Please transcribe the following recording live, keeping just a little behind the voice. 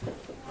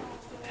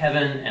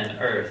heaven and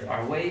earth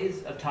are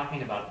ways of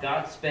talking about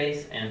God's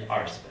space and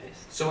our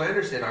space. So I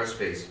understand our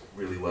space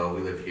really well.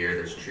 We live here,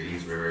 there's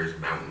trees, rivers,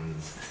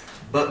 mountains.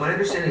 But my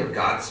understanding of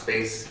God's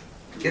space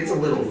gets a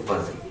little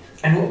fuzzy.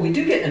 And what we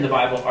do get in the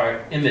Bible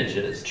are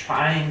images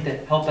trying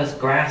to help us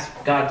grasp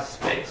God's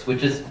space,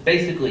 which is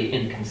basically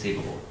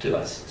inconceivable to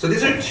us. So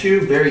these are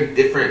two very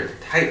different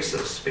types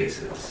of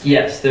spaces.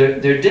 Yes, they're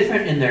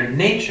different in their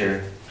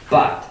nature,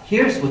 but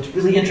here's what's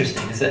really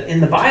interesting, is that in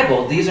the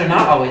Bible, these are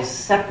not always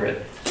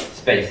separate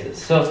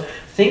spaces. So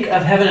think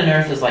of heaven and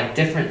earth as like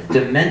different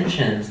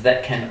dimensions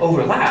that can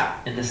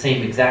overlap in the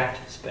same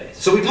exact space.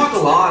 So we talk a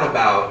lot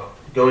about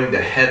going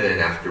to heaven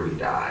after we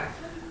die.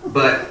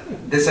 But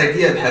this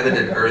idea of heaven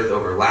and earth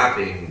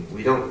overlapping,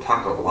 we don't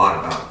talk a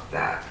lot about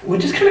that.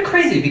 Which is kind of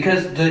crazy,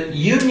 because the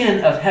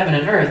union of heaven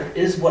and earth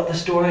is what the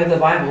story of the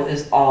Bible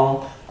is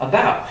all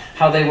about.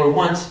 How they were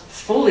once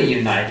fully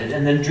united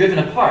and then driven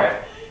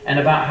apart, and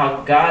about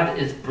how God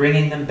is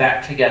bringing them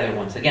back together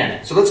once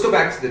again. So let's go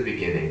back to the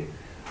beginning,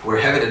 where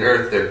heaven and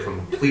earth, they're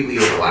completely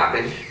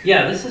overlapping.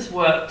 Yeah, this is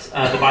what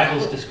the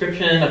Bible's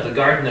description of the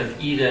Garden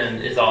of Eden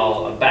is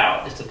all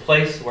about. It's a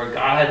place where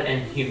God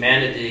and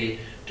humanity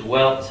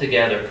dwelt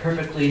together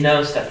perfectly,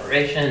 no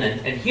separation,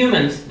 and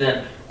humans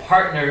then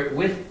partner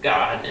with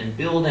God in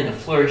building a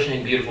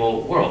flourishing,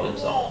 beautiful world and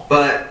so on.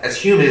 But as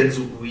humans,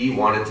 we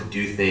wanted to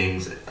do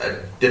things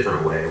a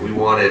different way. We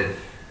wanted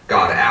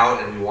God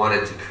out, and we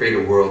wanted to create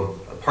a world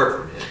apart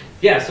from Him.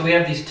 Yeah, so we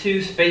have these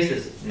two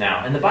spaces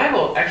now. And the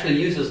Bible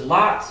actually uses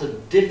lots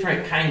of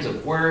different kinds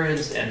of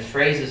words and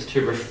phrases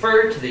to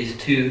refer to these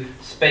two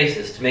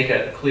spaces to make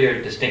a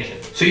clear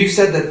distinction. So you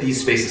said that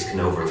these spaces can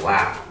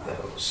overlap,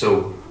 though.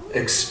 So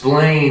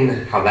explain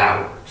how that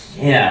works.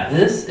 Yeah,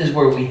 this is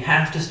where we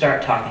have to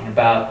start talking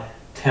about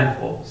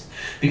temples.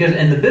 Because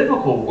in the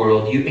biblical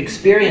world, you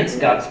experience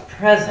God's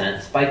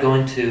presence by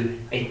going to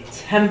a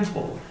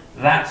temple.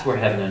 That's where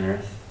heaven and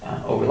earth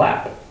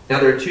overlap. Now,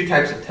 there are two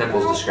types of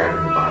temples described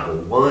in the Bible.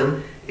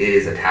 One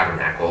is a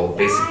tabernacle,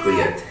 basically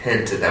a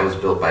tent that was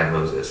built by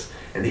Moses.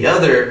 And the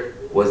other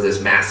was this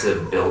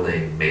massive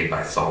building made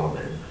by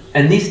Solomon.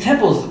 And these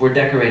temples were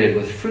decorated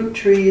with fruit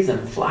trees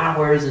and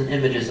flowers and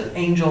images of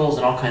angels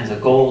and all kinds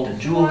of gold and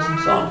jewels and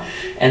so on.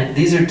 And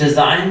these are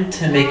designed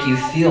to make you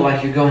feel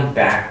like you're going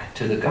back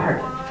to the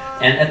garden.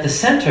 And at the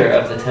center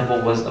of the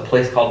temple was a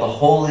place called the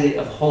Holy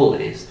of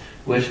Holies,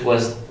 which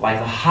was like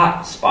the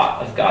hot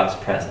spot of God's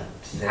presence.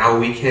 Now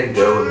we can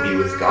go and be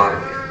with God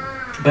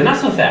again. But not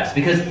so fast,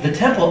 because the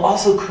temple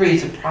also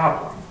creates a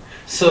problem.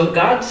 So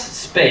God's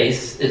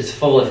space is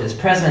full of His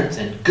presence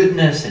and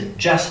goodness and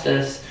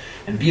justice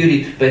and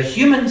beauty, but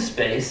human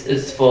space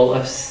is full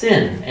of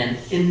sin and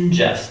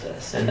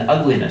injustice and the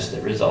ugliness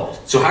that results.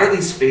 So how do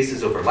these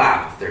spaces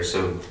overlap if they're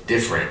so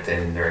different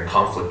and they're in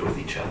conflict with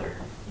each other?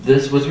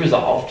 This was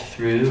resolved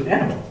through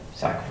animal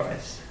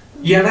sacrifice.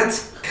 Yeah,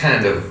 that's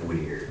kind of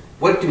weird.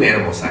 What do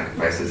animal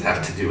sacrifices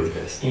have to do with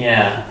this?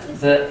 Yeah,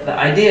 the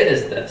idea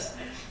is this.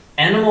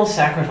 Animal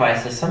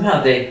sacrifices,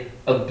 somehow they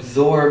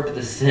absorb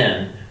the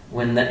sin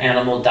when the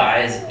animal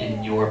dies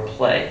in your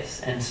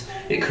place. And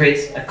it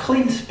creates a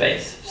clean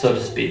space, so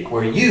to speak,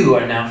 where you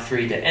are now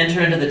free to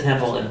enter into the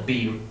temple and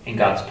be in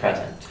God's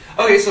presence.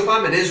 Okay, so if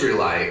I'm an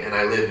Israelite and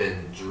I live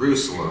in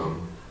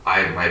Jerusalem,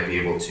 I might be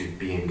able to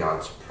be in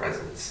God's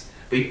presence.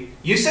 But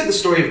you said the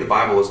story of the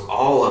Bible is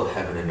all of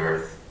heaven and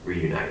earth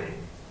reuniting.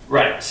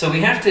 Right, so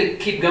we have to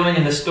keep going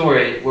in the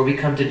story where we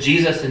come to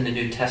Jesus in the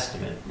New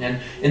Testament. And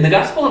in the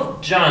Gospel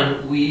of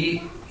John,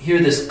 we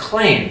hear this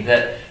claim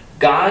that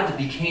God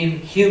became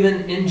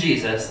human in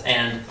Jesus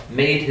and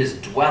made His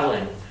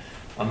dwelling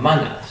among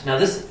us. Now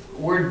this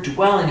word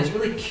dwelling is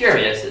really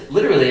curious.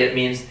 It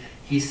means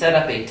He set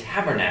up a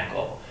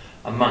tabernacle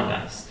among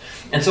us.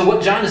 And so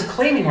what John is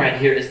claiming right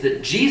here is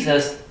that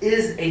Jesus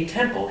is a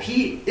temple.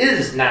 He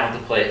is now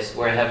the place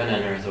where heaven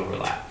and earth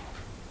overlap.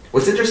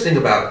 What's interesting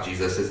about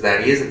Jesus is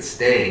that He isn't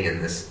staying in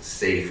this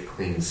safe,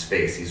 clean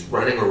space. He's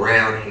running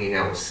around hanging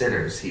out with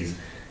sinners. He's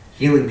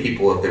healing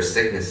people of their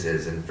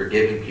sicknesses and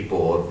forgiving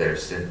people of their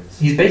sins.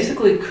 He's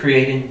basically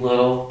creating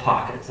little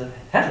pockets of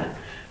heaven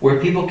where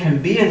people can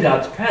be in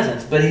God's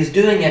presence, but He's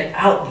doing it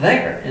out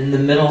there in the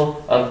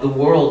middle of the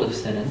world of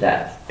sin and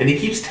death. And He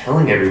keeps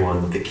telling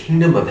everyone that the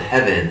kingdom of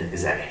heaven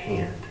is at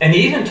hand. And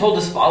He even told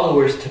His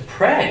followers to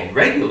pray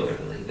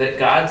regularly that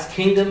God's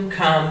kingdom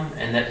come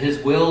and that His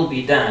will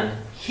be done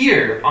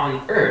here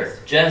on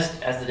earth, just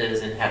as it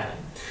is in heaven.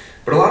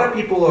 But a lot of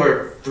people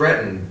are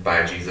threatened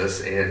by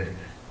Jesus and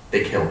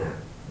they kill Him,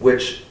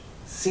 which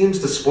seems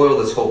to spoil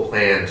this whole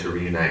plan to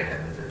reunite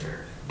heaven and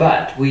earth.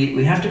 But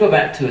we have to go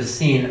back to a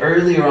scene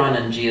earlier on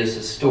in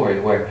Jesus' story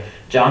where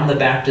John the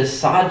Baptist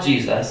saw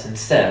Jesus and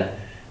said,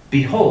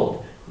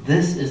 "Behold,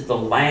 this is the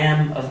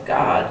Lamb of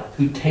God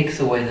who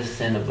takes away the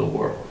sin of the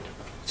world."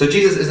 So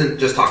Jesus isn't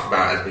just talked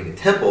about as being a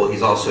temple,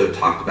 He's also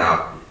talked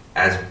about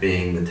as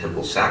being the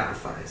temple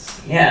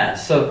sacrifice. Yeah,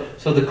 so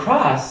the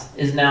cross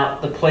is now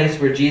the place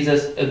where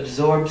Jesus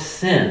absorbs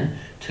sin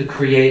to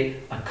create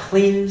a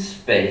clean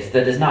space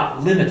that is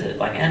not limited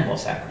like animal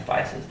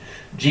sacrifices.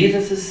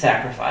 Jesus'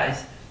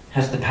 sacrifice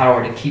has the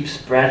power to keep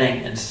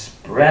spreading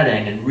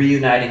and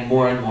reuniting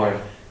more and more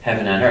of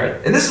heaven and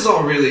earth. And this is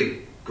all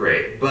really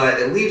great, but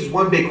it leaves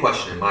one big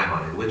question in my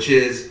mind, which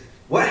is,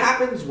 what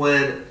happens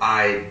when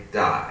I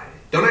die?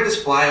 Don't I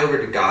just fly over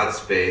to God's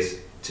space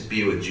to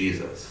be with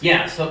Jesus?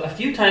 Yeah, so a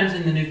few times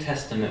in the New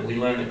Testament we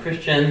learn that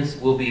Christians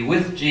will be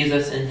with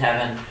Jesus in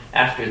heaven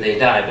after they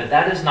die, but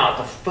that is not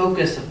the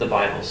focus of the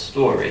Bible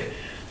story.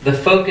 The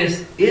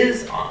focus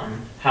is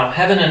on how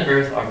heaven and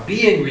earth are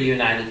being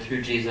reunited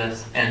through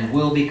Jesus and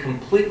will be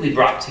completely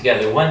brought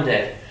together one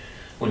day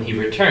when he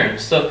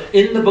returns. So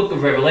in the book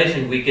of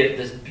Revelation we get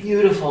this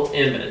beautiful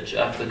image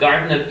of the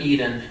Garden of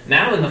Eden,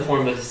 now in the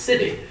form of a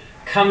city,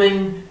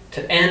 coming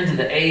to end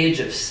the age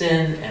of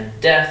sin and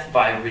death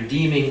by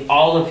redeeming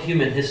all of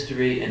human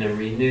history in a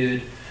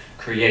renewed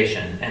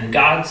creation. And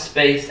God's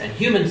space and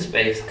human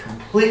space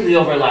completely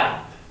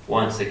overlap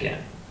once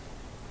again.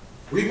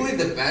 We believe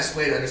the best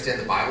way to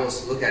understand the Bible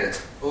is to look at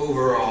its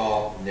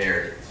overall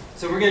narrative.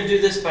 So we're going to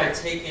do this by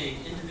taking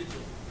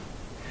individual.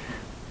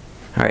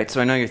 All right,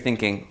 so I know you're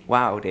thinking,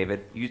 wow,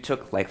 David, you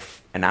took like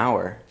an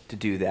hour to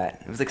do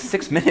that. It was like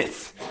 6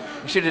 minutes.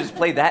 You should have just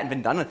played that and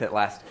been done with it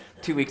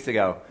 2 weeks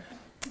ago.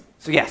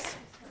 So yes,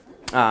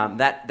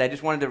 I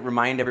just wanted to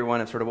remind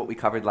everyone of sort of what we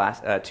covered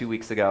 2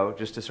 weeks ago,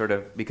 just to sort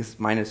of, because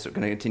mine is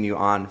going to continue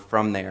on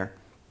from there,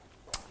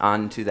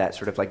 on to that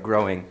sort of like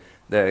growing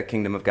the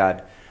kingdom of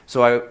God.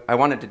 So I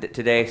wanted to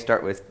today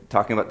start with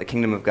talking about the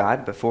kingdom of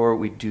God. Before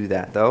we do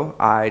that, though,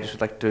 I just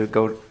would like to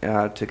go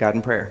to God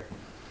in prayer.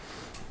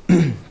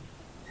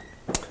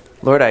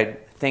 Lord, I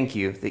thank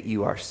you that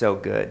you are so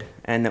good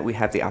and that we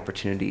have the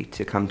opportunity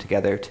to come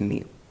together to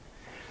meet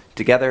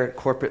together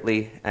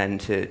corporately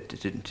and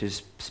to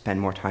spend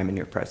more time in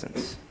your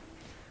presence.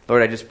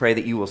 Lord, I just pray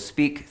that you will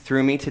speak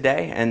through me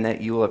today and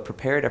that you will have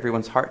prepared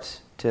everyone's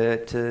hearts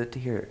to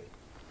hear it.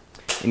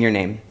 In your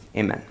name,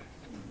 amen.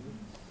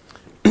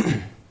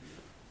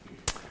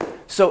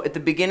 So at the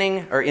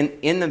beginning, or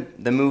in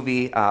the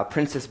movie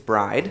Princess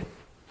Bride,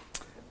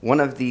 one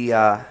of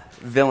the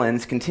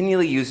villains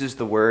continually uses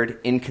the word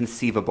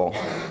inconceivable,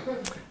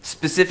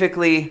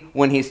 specifically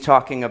when he's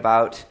talking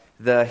about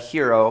the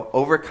hero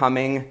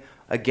overcoming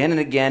again and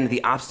again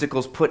the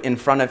obstacles put in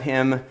front of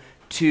him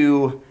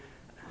to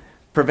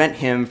prevent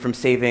him from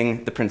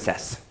saving the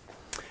princess.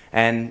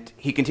 And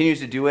he continues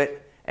to do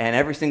it, and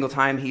every single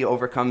time he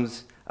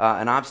overcomes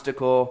an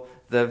obstacle,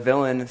 the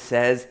villain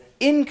says,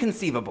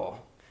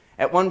 inconceivable.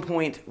 At one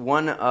point,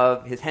 one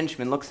of his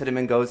henchmen looks at him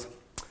and goes,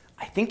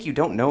 I think you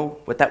don't know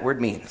what that word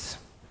means.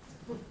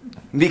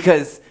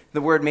 Because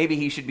the word maybe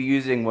he should be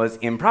using was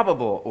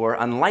improbable or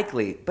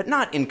unlikely, but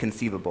not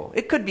inconceivable.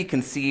 It could be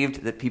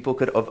conceived that people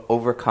could have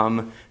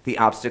overcome the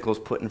obstacles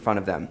put in front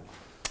of them.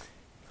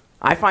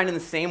 I find in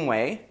the same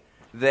way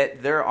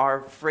that there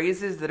are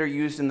phrases that are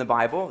used in the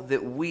Bible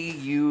that we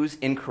use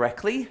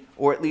incorrectly,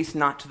 or at least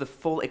not to the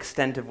full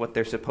extent of what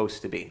they're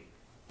supposed to be.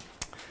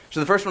 So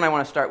the first one I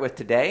want to start with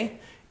today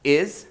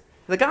is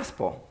the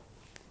gospel.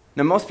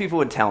 Now, most people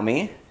would tell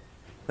me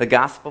the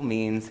gospel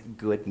means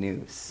good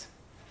news.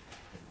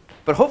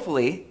 But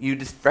hopefully you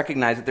just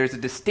recognize that there's a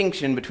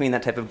distinction between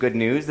that type of good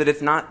news, that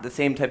it's not the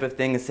same type of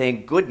thing as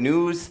saying, good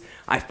news,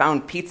 I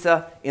found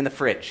pizza in the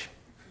fridge.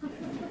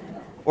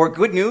 Or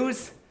good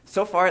news,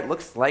 so far it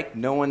looks like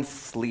no one's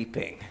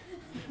sleeping.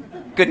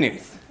 Good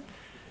news.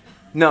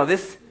 No,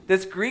 this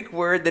Greek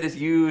word that is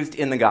used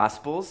in the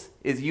Gospels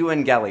is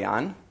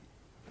euangelion.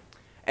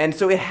 And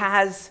so it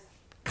has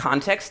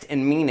context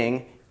and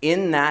meaning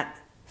in that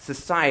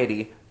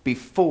society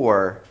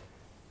before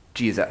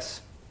Jesus.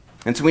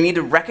 And so we need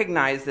to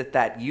recognize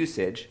that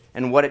usage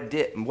and what it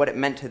did and what it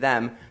meant to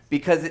them,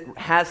 because it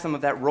has some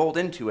of that rolled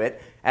into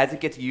it as it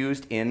gets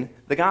used in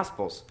the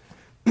Gospels.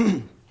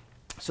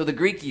 So the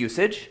Greek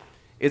usage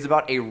is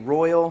about a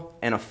royal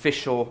and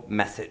official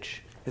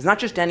message. It's not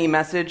just any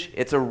message,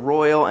 it's a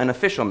royal and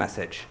official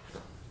message.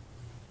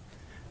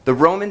 The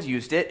Romans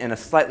used it in a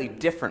slightly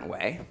different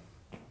way.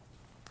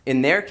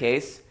 In their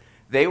case,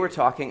 they were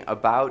talking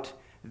about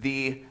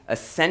the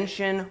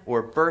ascension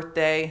or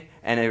birthday,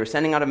 and they were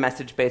sending out a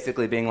message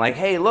basically being like,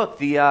 hey, look,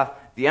 the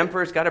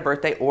emperor's got a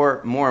birthday,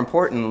 or more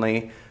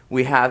importantly,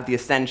 we have the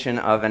ascension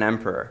of an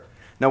emperor.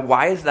 Now,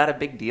 why is that a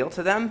big deal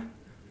to them?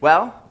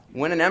 Well,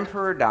 when an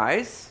emperor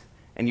dies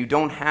and you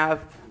don't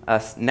have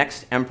a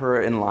next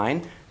emperor in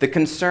line, the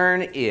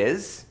concern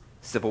is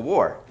civil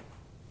war.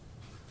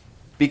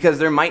 Because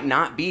there might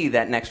not be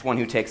that next one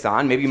who takes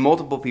on. Maybe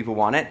multiple people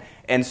want it.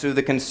 And so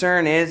the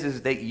concern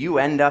is that you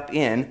end up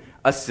in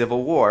a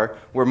civil war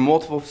where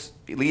multiple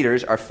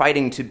leaders are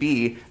fighting to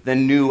be the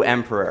new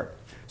emperor.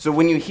 So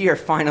when you hear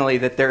finally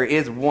that there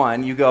is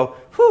one, you go,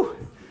 whew,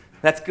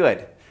 that's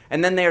good.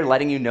 And then they're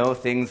letting you know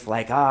things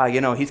like,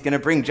 he's going to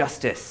bring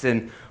justice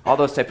and all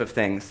those type of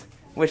things,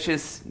 which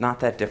is not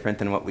that different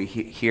than what we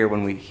hear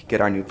when we get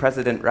our new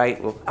president,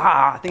 right? Well,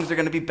 things are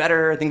going to be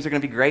better, things are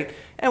going to be great.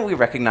 And we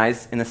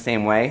recognize in the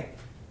same way,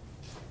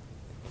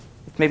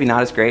 it's maybe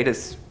not as great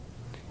as,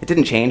 it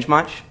didn't change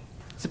much.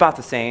 It's about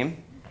the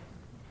same.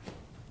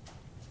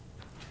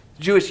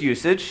 Jewish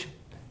usage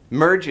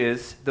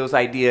merges those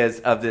ideas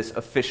of this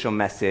official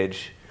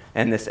message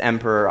and this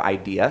emperor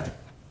idea.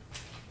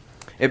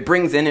 It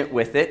brings in it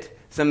with it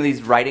some of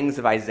these writings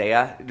of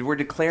Isaiah. We're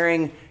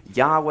declaring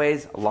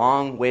Yahweh's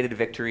long-awaited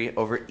victory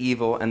over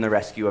evil and the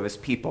rescue of his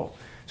people.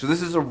 So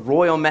this is a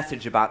royal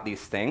message about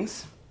these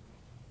things.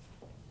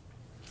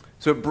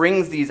 So it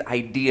brings these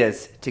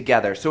ideas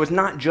together. So it's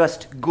not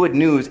just good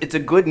news, it's a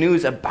good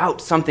news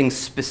about something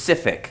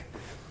specific.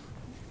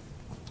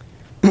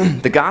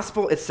 The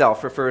gospel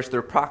itself refers to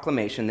the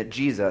proclamation that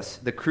Jesus,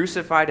 the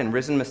crucified and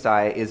risen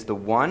Messiah, is the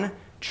one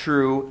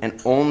true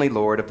and only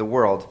Lord of the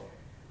world.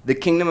 The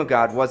kingdom of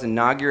God was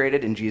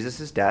inaugurated in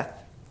Jesus'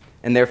 death,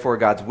 and therefore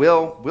God's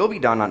will be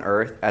done on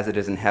earth as it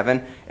is in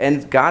heaven,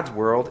 and God's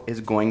world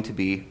is going to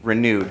be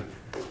renewed.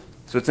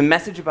 So it's a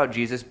message about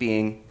Jesus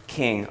being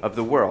King of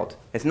the world.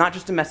 It's not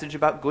just a message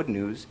about good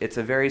news, it's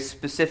a very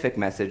specific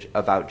message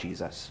about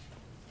Jesus.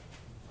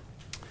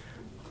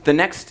 The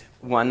next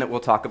one that we'll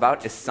talk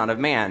about is Son of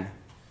Man.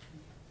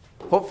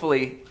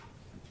 Hopefully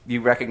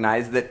you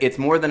recognize that it's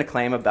more than a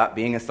claim about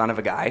being a son of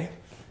a guy.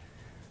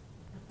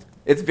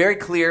 It's very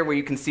clear where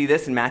you can see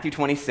this in Matthew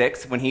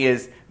 26 when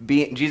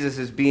Jesus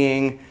is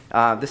being,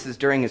 this is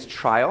during his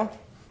trial,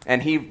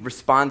 and he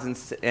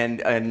responds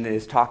and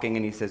is talking,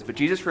 and he says, "But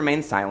Jesus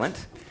remained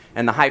silent,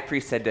 and the high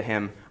priest said to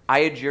him, 'I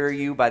adjure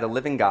you by the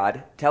living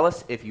God, tell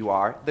us if you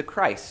are the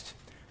Christ,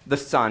 the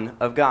Son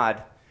of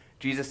God.'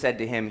 Jesus said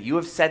to him, 'You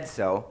have said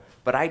so,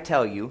 but I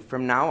tell you,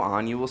 from now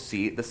on you will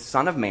see the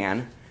Son of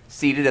Man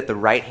seated at the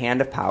right hand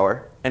of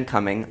power and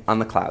coming on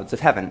the clouds of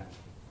heaven.'"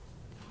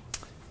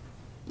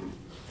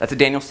 That's a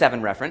Daniel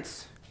 7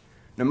 reference.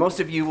 Now, most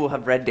of you will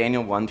have read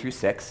Daniel 1 through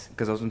 6,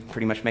 because those ones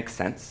pretty much make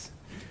sense.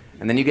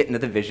 And then you get into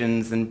the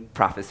visions and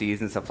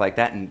prophecies and stuff like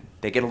that, and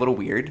they get a little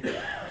weird.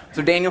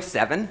 So Daniel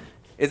 7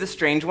 is a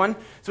strange one.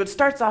 So it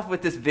starts off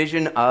with this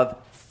vision of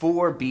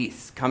 4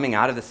 beasts coming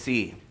out of the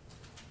sea.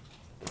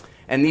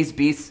 And these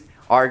beasts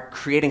are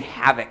creating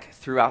havoc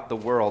throughout the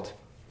world.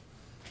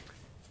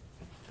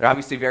 They're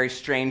obviously very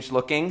strange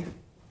looking.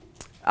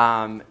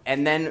 And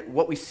then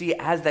what we see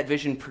as that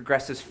vision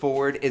progresses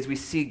forward is we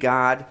see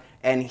God,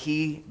 and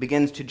he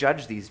begins to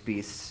judge these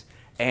beasts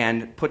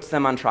and puts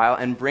them on trial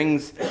and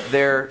brings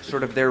their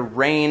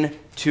reign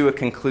to a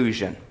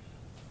conclusion.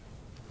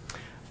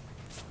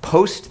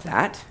 Post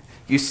that,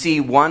 you see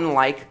one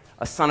like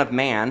a son of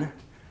man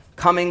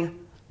coming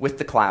with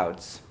the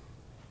clouds.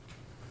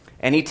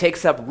 And he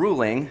takes up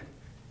ruling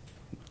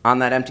on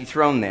that empty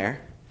throne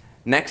there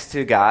next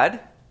to God,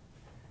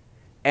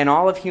 and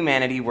all of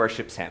humanity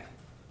worships him.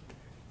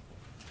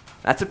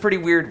 That's a pretty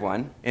weird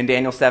one in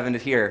Daniel 7 to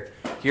hear.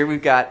 Here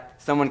we've got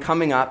someone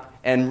coming up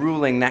and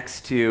ruling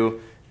next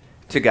to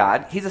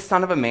God. He's a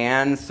son of a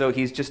man, so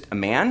he's just a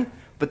man,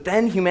 but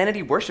then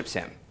humanity worships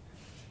him.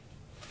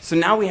 So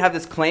now we have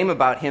this claim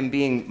about him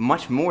being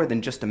much more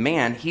than just a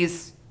man.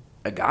 He's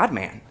a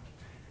God-man.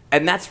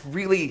 And that's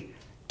really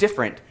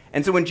different.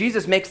 And so when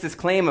Jesus makes this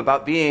claim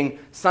about being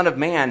Son of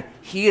Man,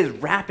 he is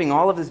wrapping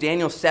all of this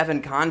Daniel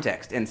 7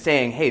 context and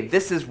saying, hey,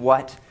 this is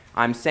what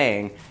I'm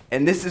saying.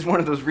 And this is one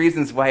of those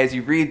reasons why as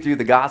you read through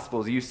the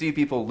Gospels, you see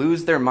people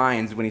lose their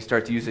minds when he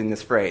starts using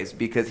this phrase,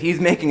 because he's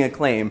making a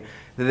claim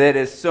that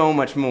is so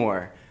much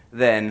more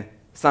than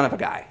son of a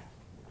guy.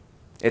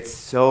 It's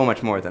so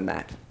much more than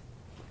that.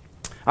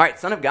 All right,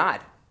 Son of God.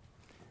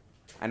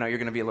 I know you're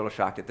going to be a little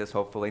shocked at this,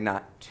 hopefully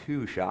not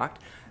too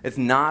shocked. It's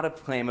not a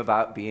claim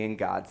about being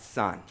God's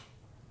son.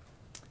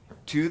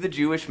 To the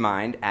Jewish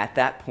mind, at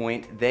that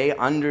point, they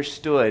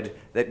understood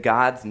that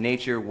God's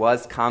nature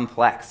was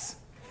complex.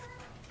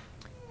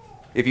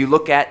 If you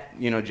look at,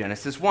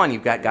 Genesis 1,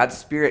 you've got God's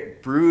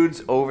Spirit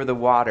broods over the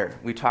water.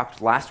 We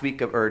talked last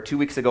week or 2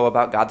 weeks ago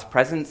about God's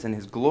presence and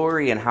his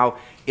glory and how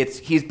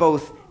he's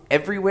both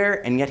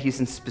everywhere and yet he's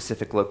in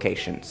specific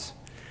locations.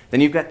 Then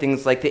you've got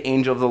things like the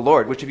angel of the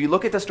Lord, which if you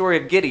look at the story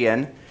of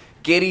Gideon,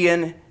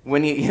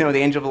 when the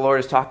angel of the Lord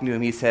is talking to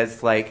him, he says,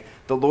 the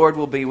Lord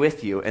will be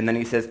with you. And then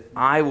he says,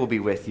 I will be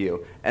with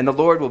you. And the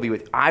Lord will be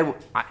with you.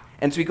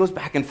 And so he goes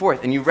back and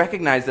forth. And you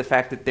recognize the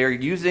fact that they're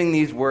using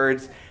these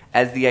words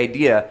as the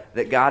idea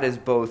that God is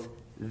both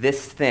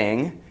this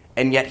thing,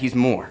 and yet he's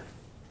more.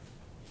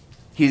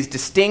 He's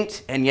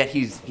distinct, and yet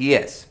he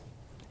is.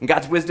 And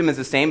God's wisdom is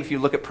the same. If you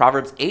look at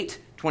Proverbs 8,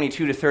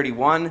 22 to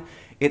 31,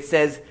 it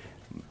says,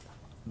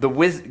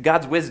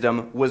 God's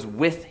wisdom was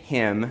with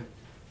him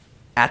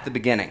at the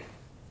beginning.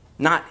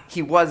 Not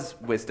he was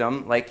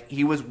wisdom,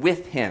 he was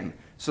with him.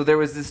 So there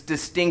was this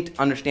distinct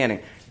understanding.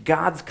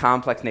 God's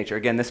complex nature.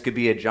 Again, this could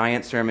be a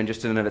giant sermon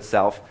just in and of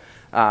itself.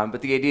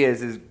 But the idea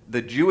is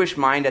the Jewish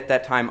mind at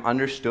that time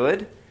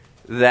understood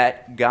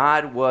that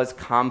God was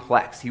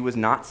complex. He was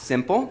not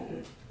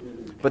simple,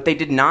 but they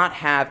did not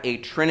have a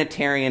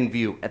Trinitarian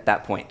view at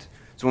that point.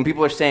 So when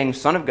people are saying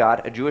Son of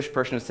God, a Jewish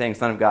person is saying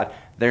Son of God,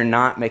 they're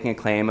not making a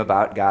claim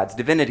about God's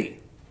divinity.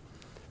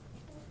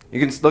 You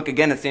can look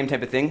again at the same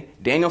type of thing.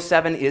 Daniel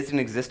 7 is in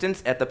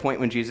existence at the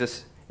point when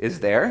Jesus is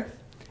there.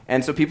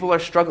 And so people are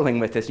struggling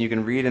with this, and you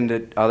can read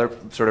into other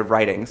sort of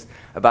writings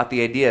about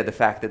the idea, the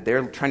fact that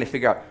they're trying to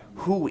figure out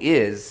who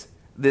is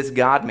this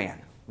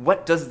God-man?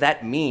 what does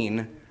that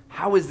mean?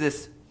 How is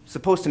this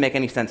supposed to make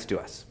any sense to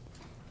us?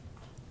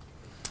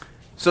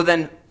 So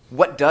then,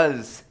 what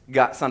does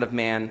Son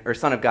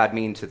of God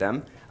mean to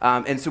them?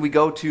 And so we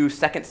go to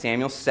 2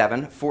 Samuel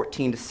 7,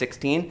 14 to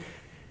 16.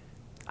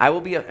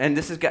 And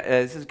this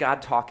is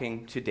God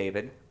talking to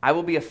David. I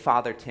will be a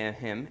father to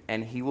him,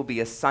 and he will be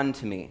a son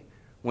to me.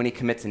 When he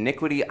commits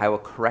iniquity, I will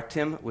correct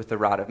him with the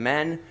rod of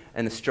men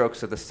and the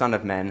strokes of the son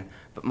of men.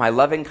 But my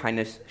loving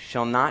kindness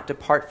shall not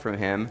depart from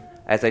him,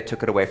 as I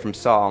took it away from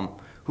Saul,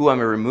 who I am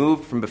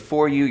removed from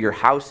before you. Your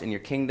house and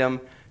your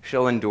kingdom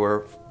shall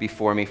endure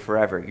before me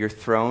forever. Your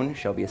throne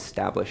shall be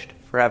established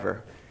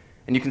forever.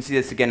 And you can see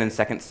this again in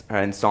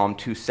Psalm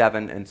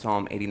 2:7 and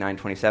Psalm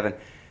 89:27.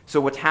 So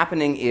what's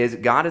happening is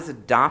God is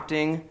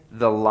adopting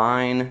the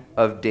line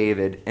of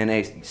David in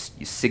a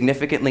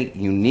significantly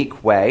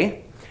unique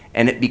way,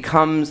 and it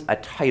becomes a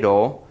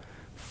title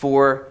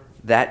for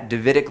that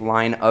Davidic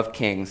line of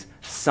kings,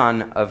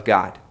 Son of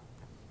God.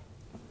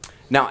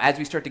 Now, as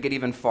we start to get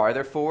even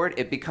farther forward,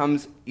 it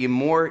becomes a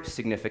more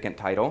significant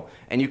title,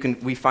 and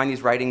we find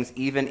these writings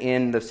even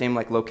in the same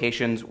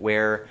locations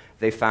where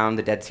they found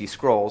the Dead Sea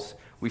Scrolls.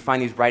 We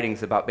find these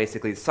writings about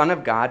basically the Son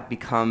of God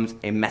becomes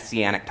a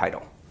messianic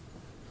title.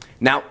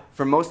 Now,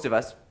 for most of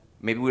us,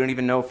 maybe we don't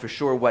even know for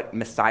sure what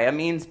Messiah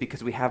means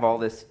because we have all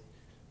this,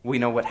 we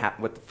know what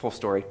the full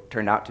story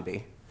turned out to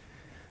be.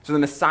 So the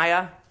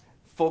Messiah,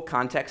 full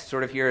context,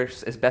 sort of here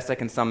as best I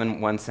can sum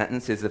in one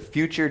sentence, is the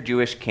future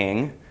Jewish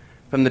king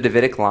from the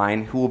Davidic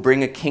line who will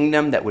bring a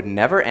kingdom that would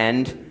never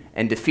end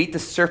and defeat the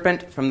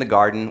serpent from the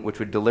garden, which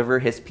would deliver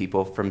his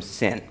people from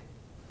sin.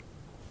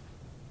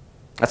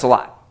 That's a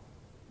lot.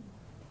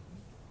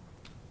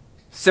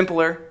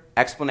 Simpler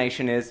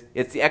explanation is,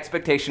 it's the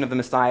expectation of the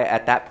Messiah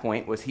at that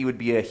point was he would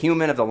be a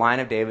human of the line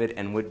of David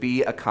and would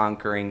be a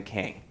conquering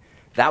king.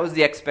 That was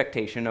the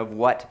expectation of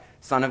what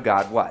Son of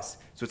God was.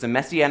 So it's a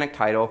messianic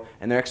title,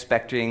 and they're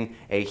expecting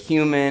a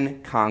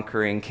human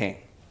conquering king.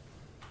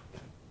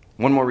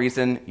 One more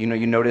reason, you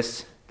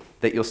notice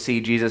that you'll see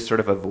Jesus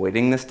sort of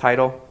avoiding this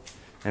title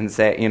and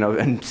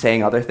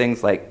saying other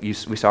things like we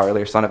saw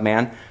earlier, Son of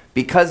Man,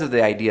 because of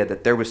the idea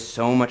that there was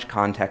so much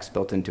context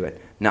built into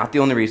it. Not the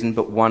only reason,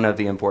 but one of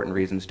the important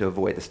reasons to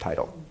avoid this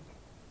title.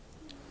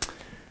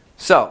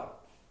 So,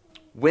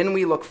 when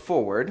we look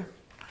forward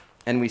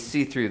and we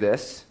see through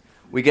this,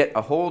 we get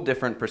a whole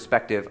different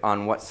perspective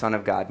on what Son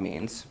of God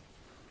means.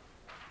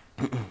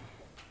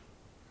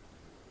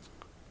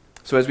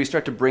 So as we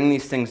start to bring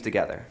these things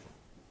together,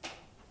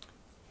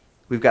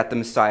 we've got the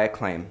Messiah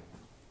claim.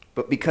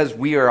 But because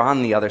we are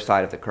on the other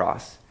side of the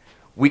cross,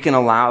 we can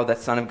allow that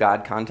Son of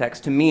God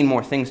context to mean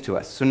more things to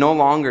us. So no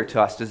longer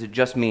to us does it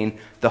just mean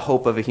the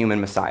hope of a human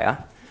Messiah.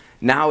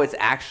 Now it's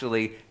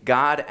actually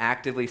God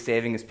actively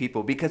saving his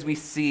people because we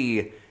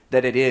see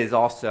that it is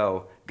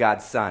also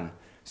God's Son.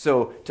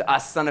 So to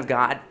us, Son of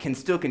God can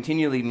still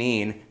continually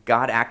mean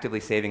God actively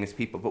saving his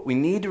people. But we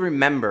need to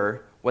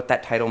remember what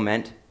that title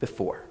meant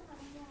before,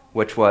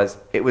 which was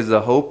it was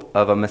the hope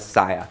of a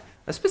Messiah,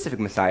 a specific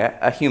Messiah,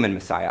 a human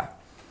Messiah.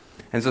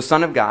 And so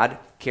Son of God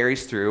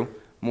carries through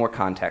more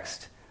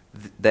context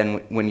than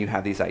when you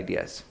have these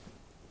ideas.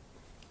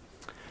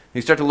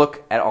 You start to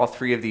look at all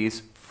three of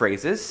these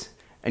phrases,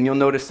 and you'll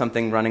notice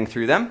something running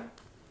through them.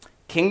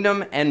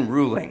 Kingdom and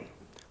ruling.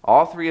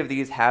 All three of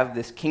these have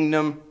this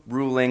kingdom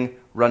ruling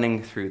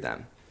running through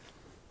them.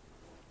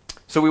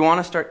 So we want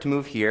to start to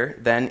move here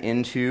then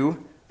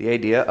into the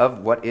idea of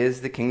what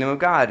is the kingdom of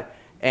God.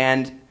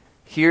 And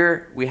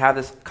here we have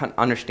this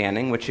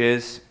understanding, which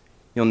is,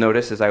 you'll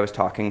notice as I was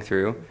talking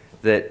through,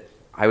 that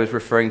I was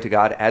referring to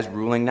God as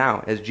ruling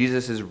now, as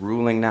Jesus is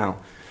ruling now.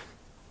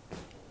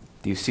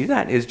 Do you see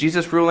that? Is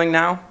Jesus ruling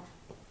now?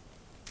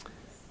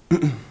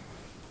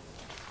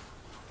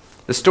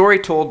 The story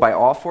told by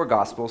all four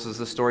Gospels is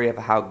the story of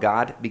how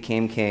God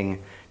became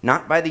king,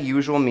 not by the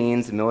usual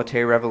means of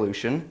military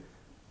revolution,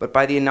 but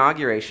by the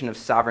inauguration of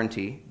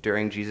sovereignty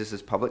during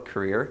Jesus' public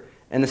career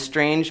and the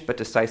strange but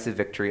decisive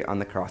victory on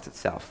the cross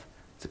itself.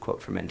 It's a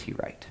quote from N.T.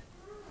 Wright.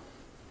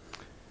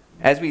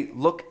 As we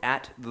look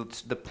at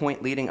the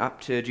point leading up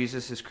to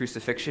Jesus'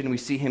 crucifixion, we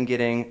see him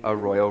getting a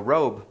royal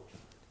robe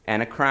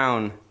and a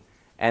crown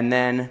and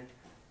then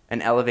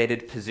an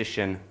elevated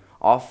position.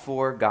 All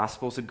four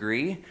Gospels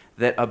agree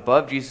that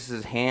above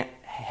Jesus'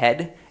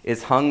 head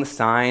is hung the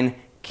sign,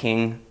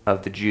 King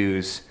of the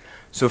Jews.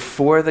 So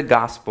for the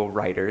Gospel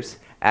writers,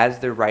 as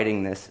they're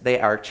writing this, they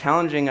are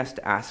challenging us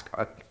to ask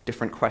a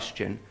different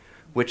question,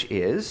 which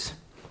is,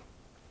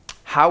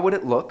 how would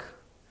it look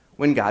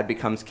when God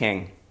becomes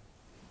king?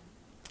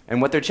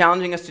 And what they're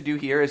challenging us to do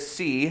here is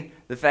see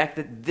the fact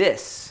that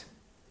this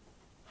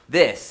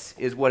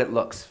is what it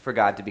looks for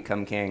God to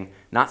become king.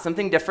 Not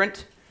something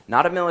different,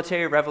 not a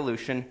military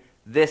revolution.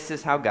 This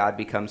is how God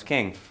becomes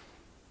king.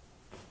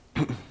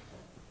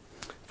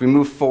 If we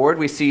move forward,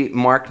 we see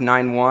Mark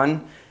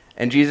 9:1,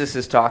 and Jesus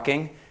is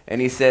talking, and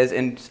he says,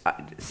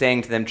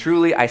 saying to them,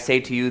 "Truly I say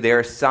to you, there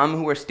are some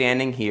who are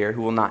standing here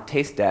who will not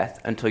taste death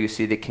until you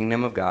see the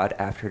kingdom of God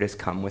after it has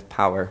come with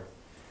power."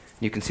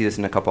 You can see this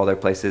in a couple other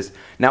places.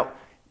 Now,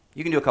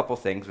 you can do a couple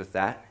things with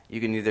that.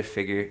 You can either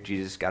figure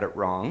Jesus got it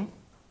wrong,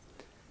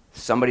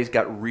 somebody's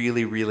got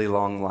really, really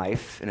long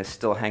life and is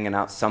still hanging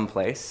out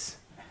someplace,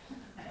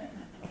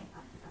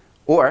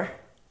 or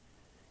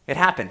it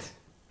happened.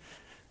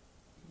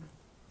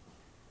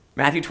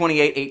 Matthew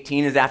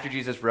 28:18 is after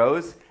Jesus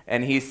rose,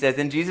 and he says,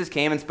 "And Jesus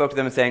came and spoke to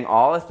them, saying,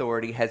 'All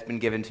authority has been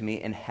given to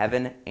me in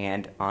heaven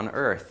and on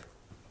earth.'"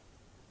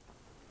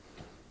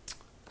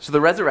 So the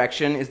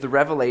resurrection is the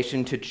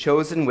revelation to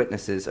chosen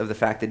witnesses of the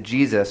fact that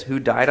Jesus, who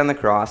died on the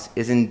cross,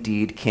 is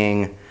indeed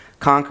King,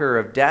 conqueror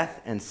of death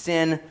and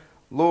sin,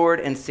 Lord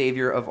and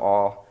Savior of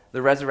all.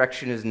 The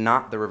resurrection is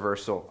not the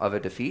reversal of a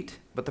defeat,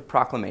 but the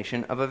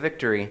proclamation of a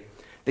victory.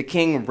 The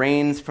King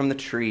reigns from the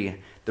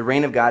tree. The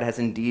reign of God has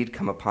indeed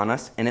come upon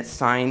us, and its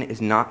sign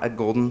is not a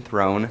golden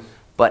throne,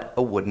 but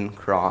a wooden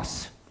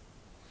cross.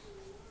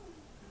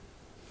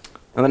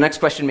 Now the next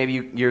question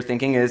maybe you're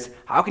thinking is,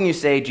 how can you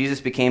say Jesus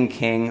became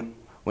king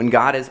when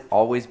God has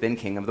always been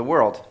king of the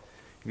world?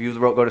 If you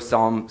go to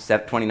Psalm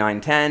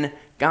 29:10,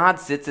 God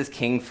sits as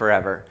king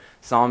forever.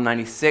 Psalm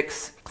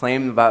 96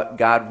 claims about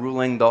God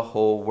ruling the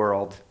whole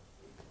world.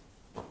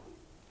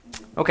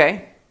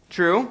 Okay,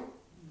 true.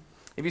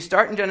 If you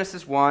start in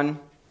Genesis 1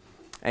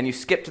 and you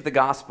skip to the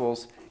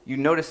Gospels, you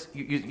notice,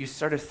 you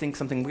sort of think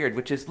something weird,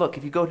 which is, look,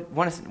 if you go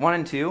 1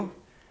 and 2,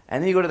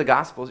 and then you go to the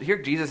Gospels, here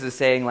Jesus is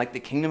saying, like, the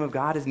kingdom of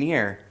God is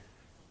near.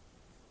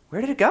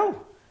 Where did it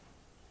go?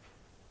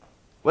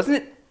 Wasn't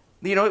it,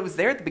 it was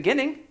there at the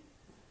beginning.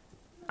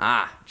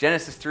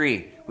 Genesis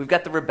 3, we've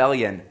got the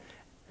rebellion.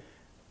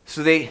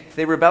 So they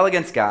rebel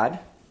against God.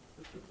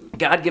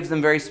 God gives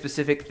them very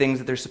specific things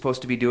that they're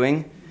supposed to be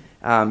doing,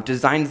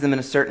 designs them in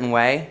a certain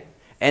way,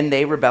 and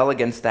they rebel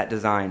against that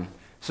design.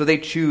 So they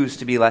choose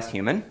to be less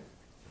human.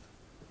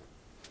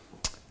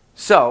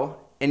 So,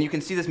 and you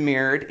can see this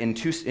mirrored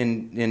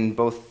in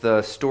both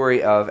the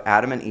story of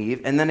Adam and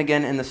Eve, and then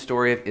again in the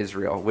story of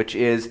Israel, which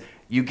is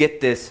you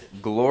get this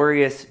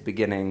glorious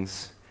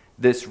beginnings,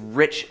 this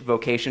rich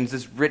vocations,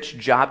 this rich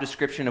job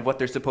description of what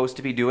they're supposed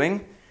to be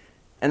doing,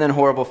 and then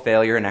horrible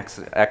failure and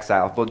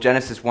exile. Both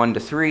Genesis 1 to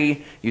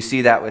 3, you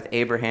see that with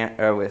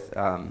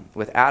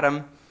with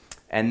Adam.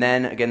 And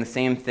then, again, the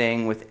same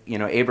thing with,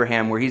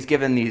 Abraham, where he's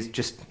given these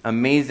just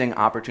amazing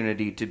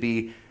opportunity to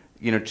be,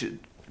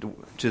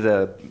 to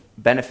the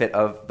benefit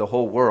of the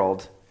whole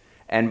world.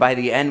 And by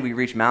the end, we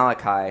reach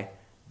Malachi,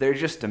 they're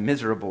just a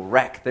miserable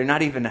wreck. They're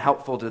not even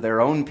helpful to their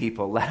own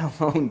people, let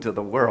alone to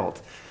the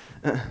world.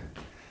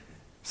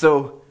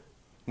 So,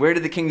 where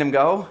did the kingdom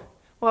go?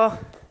 Well,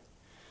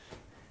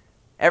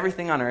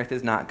 everything on earth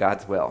is not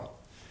God's will.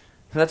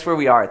 So that's where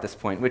we are at this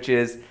point, which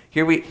is,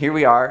 here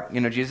we are,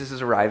 Jesus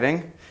is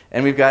arriving,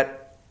 and we've got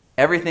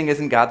everything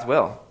isn't God's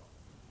will.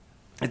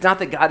 It's not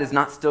that God is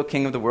not still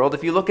king of the world.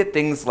 If you look at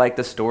things like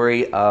the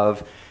story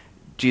of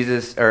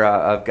Jesus, or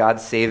of God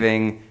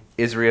saving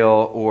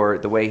Israel, or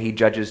the way he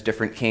judges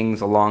different kings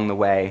along the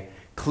way,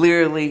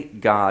 clearly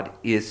God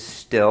is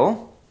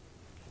still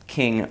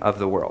king of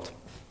the world.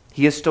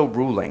 He is still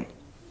ruling.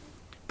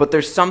 But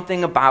there's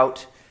something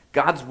about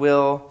God's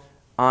will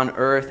on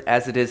earth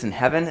as it is in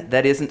heaven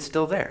that isn't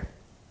still there.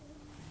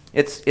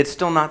 It's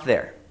still not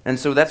there. And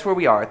so that's where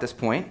we are at this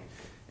point,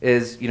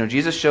 is,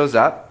 Jesus shows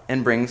up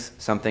and brings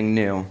something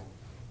new.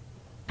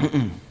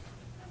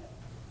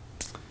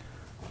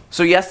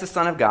 So yes, the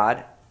Son of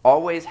God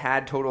always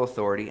had total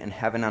authority in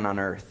heaven and on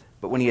earth.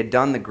 But when he had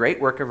done the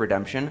great work of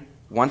redemption,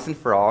 once and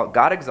for all,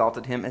 God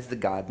exalted him as the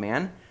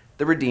God-man,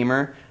 the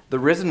Redeemer, the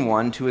risen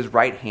one to his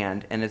right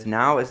hand, and as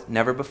now as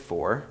never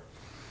before,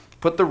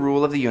 put the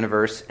rule of the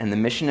universe and the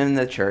mission in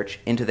the church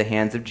into the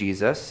hands of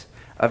Jesus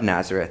of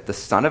Nazareth, the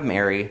Son of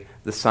Mary,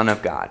 the Son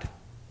of God.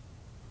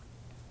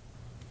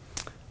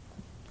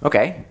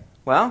 Okay,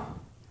 well,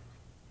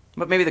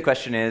 but maybe the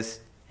question is,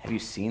 have you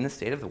seen the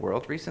state of the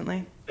world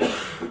recently?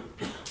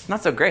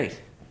 Not so great.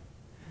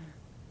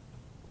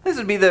 This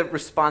would be the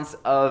response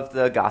of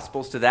the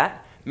Gospels to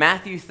that.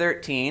 Matthew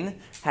 13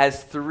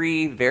 has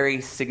 3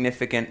 very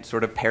significant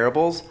sort of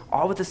parables,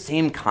 all with the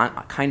same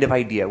kind of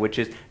idea, which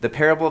is the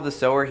parable of the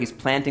sower. He's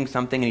planting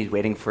something and he's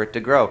waiting for it to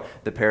grow.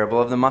 The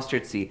parable of the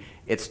mustard seed.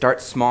 It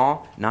starts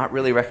small, not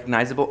really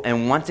recognizable,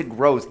 and once it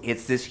grows,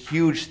 it's this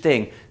huge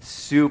thing,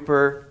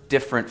 super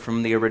different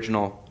from the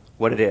original,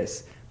 what it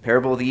is.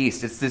 Parable of the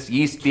yeast. It's this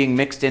yeast being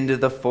mixed into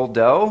the full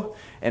dough,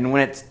 and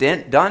when it's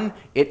done,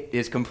 it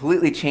is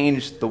completely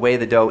changed the way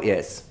the dough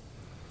is.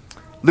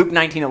 Luke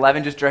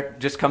 19:11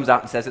 just comes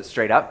out and says it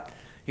straight up.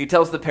 He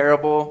tells the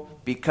parable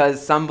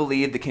because some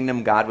believe the kingdom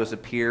of God was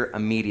appear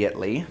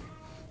immediately.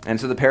 And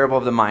so the parable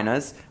of the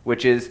minas,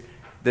 which is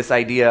this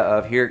idea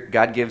of here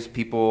God gives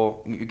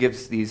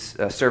these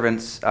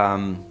servants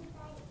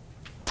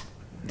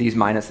these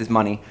minas, this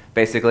money,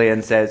 basically,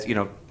 and says,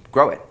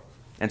 grow it.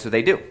 And so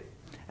they do.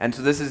 And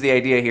so this is the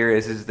idea here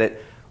is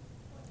that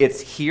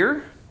it's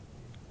here,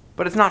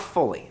 but it's not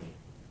fully.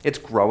 It's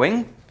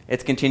growing.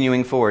 It's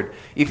continuing forward.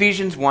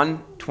 Ephesians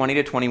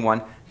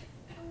 1:20-21.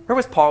 Where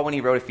was Paul when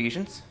he wrote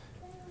Ephesians?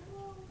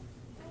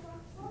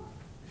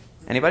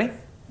 Anybody?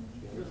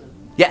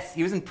 Yes,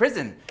 he was in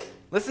prison.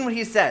 Listen what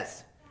he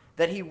says.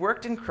 that he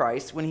worked in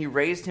Christ when he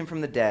raised him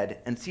from the dead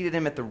and seated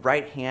him at the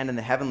right hand in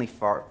the heavenly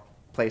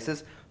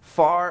places,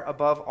 far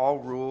above all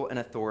rule and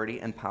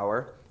authority and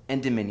power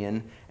and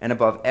dominion, and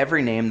above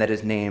every name that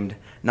is named,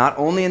 not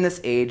only in this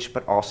age,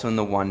 but also in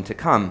the one to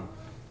come.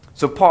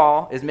 So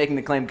Paul is making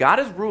the claim, God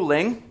is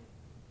ruling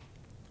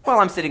while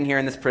I'm sitting here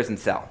in this prison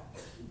cell.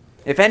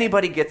 If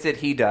anybody gets it,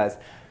 he does.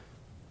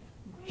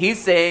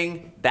 He's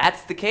saying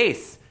that's the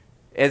case.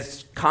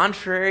 As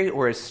contrary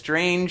or as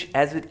strange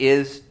as it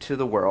is to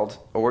the world,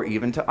 or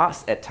even to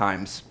us at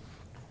times.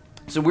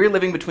 So we're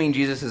living between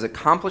Jesus'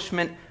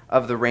 accomplishment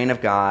of the reign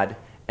of God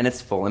and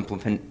its full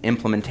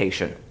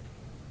implementation.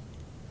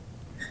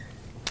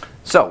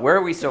 So, where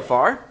are we so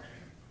far?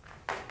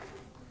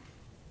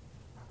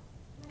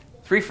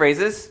 3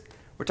 phrases.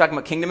 We're talking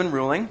about kingdom and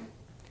ruling.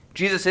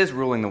 Jesus is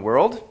ruling the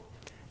world.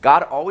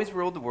 God always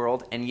ruled the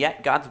world, and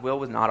yet God's will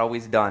was not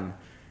always done.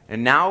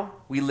 And now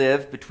we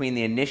live between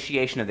the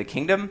initiation of the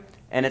kingdom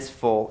and its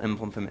full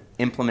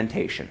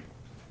implementation.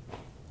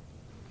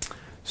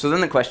 So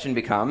then the question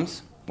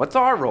becomes, what's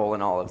our role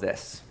in all of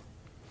this?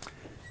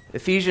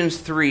 Ephesians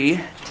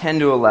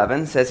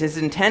 3:10-11 says, His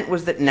intent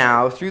was that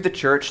now, through the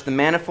church, the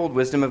manifold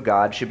wisdom of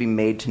God should be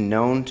made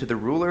known to the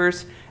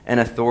rulers and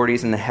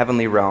authorities in the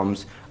heavenly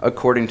realms,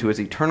 according to his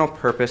eternal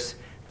purpose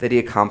that he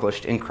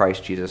accomplished in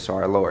Christ Jesus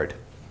our Lord.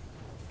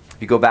 If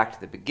you go back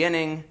to the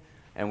beginning,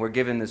 and we're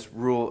given this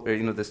rule,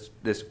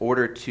 this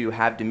order to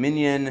have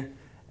dominion,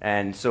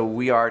 and so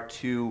we're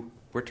to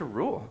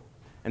rule.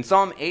 And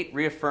Psalm 8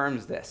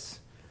 reaffirms this.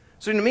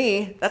 So to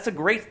me, that's a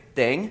great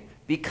thing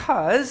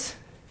because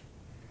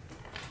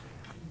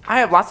I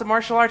have lots of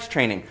martial arts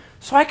training,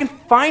 so I can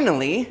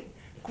finally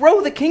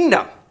grow the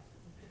kingdom.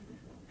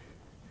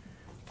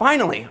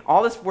 Finally,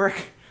 all this work,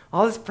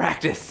 all this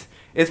practice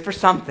is for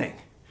something.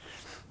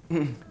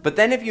 But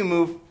then if you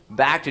move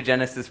back to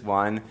Genesis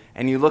 1,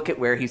 and you look at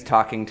where he's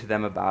talking to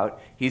them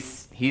about,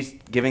 he's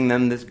giving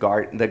them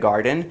the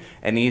garden,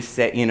 and he's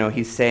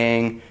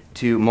saying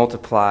to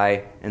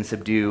multiply and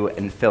subdue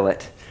and fill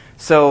it.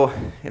 So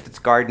if it's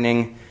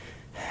gardening,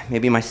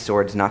 maybe my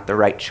sword's not the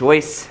right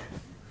choice.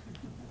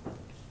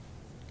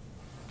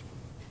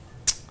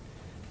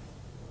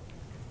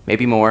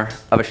 Maybe more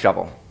of a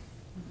shovel.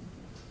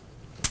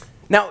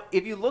 Now,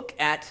 if you look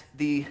at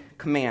the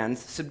commands,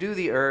 subdue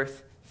the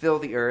earth, fill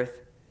the earth,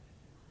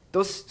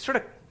 those sort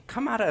of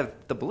come out of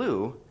the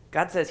blue.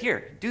 God says,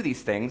 here, do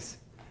these things.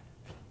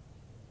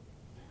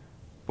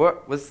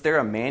 Was there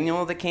a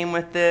manual that came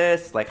with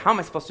this? Like, how am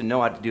I supposed to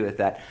know how to do with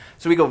that?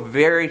 So we go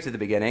very to the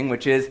beginning,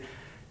 which is,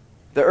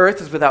 the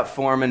earth is without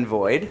form and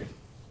void.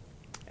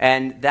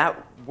 And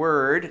that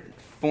word,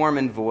 form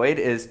and void,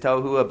 is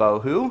tohu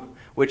abohu,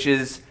 which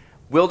is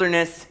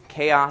wilderness,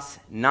 chaos,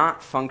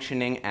 not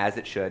functioning as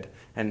it should.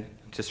 And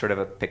just sort of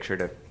a picture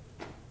to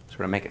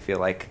sort of make it feel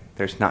like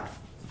there's not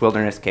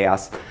wilderness,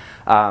 chaos,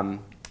 to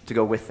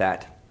go with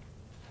that.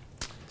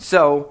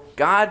 So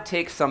God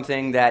takes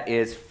something that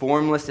is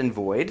formless and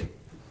void,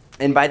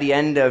 and by the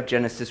end of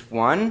Genesis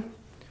 1,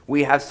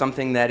 we have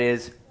something that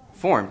is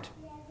formed.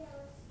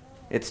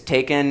 It's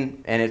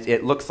taken, and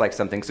it looks like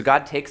something. So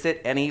God takes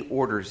it, and he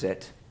orders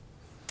it.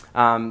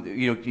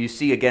 You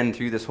see again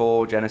through this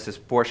whole Genesis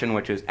portion,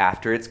 which is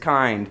after its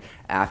kind,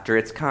 after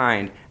its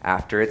kind,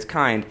 after its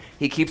kind.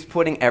 He keeps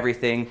putting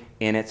everything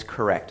in its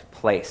correct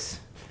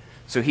place.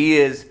 So he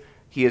is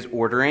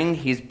ordering,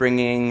 he's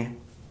bringing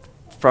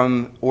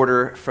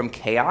order from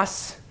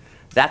chaos.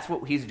 That's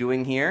what he's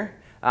doing here.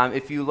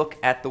 If you look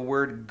at the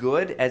word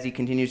good as he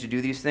continues to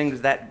do these things,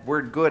 that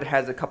word good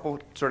has a couple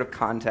sort of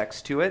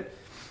context to it.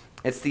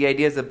 It's the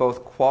ideas of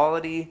both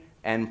quality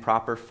and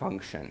proper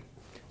function.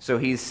 So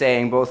he's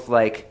saying both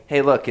like,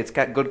 hey, look, it's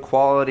got good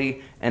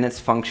quality and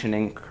it's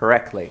functioning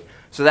correctly.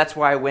 So that's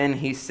why when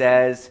he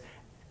says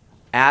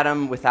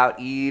Adam without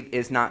Eve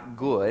is not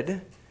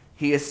good,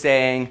 he is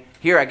saying,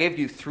 here, I gave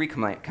you 3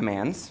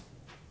 commands.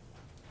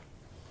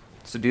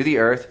 Subdue the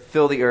earth,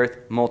 fill the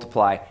earth,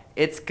 multiply.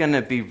 It's going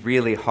to be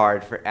really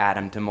hard for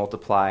Adam to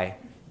multiply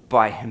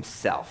by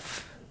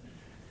himself.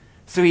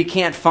 So he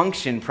can't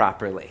function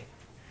properly.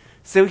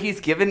 So he's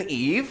given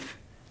Eve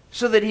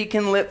so that he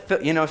can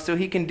so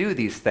he can do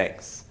these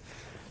things.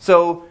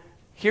 So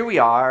here we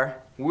are.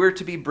 We're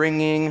to be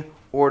bringing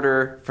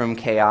order from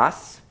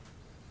chaos.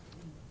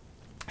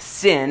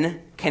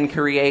 Sin can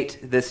create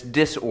this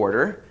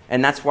disorder,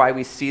 and that's why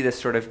we see this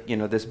sort of,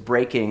 this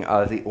breaking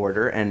of the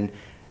order and,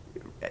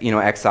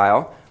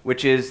 exile,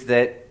 which is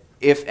that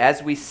if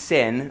as we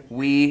sin,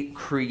 we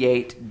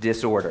create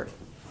disorder.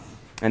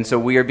 And so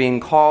we are being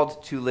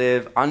called to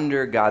live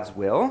under God's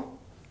will,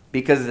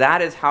 because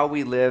that is how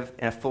we live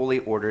in a fully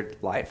ordered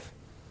life.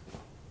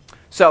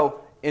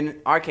 So,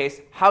 in our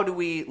case, how do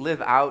we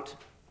live out?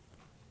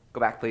 Go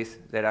back, please,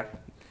 Zedek.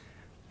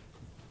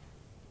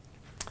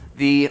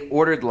 The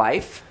ordered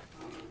life.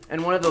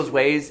 And one of those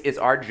ways is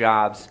our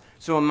jobs.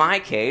 So in my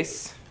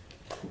case,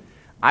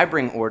 I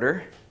bring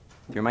order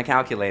through my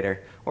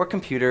calculator or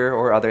computer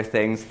or other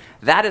things.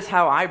 That is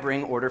how I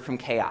bring order from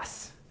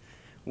chaos.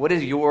 What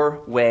is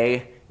your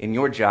way in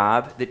your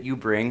job that you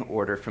bring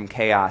order from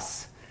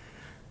chaos?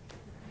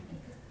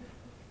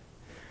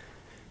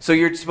 So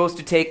you're supposed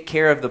to take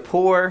care of the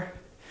poor,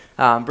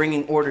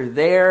 bringing order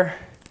there,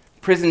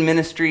 prison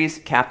ministries,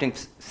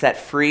 captives set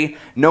free.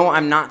 No,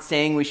 I'm not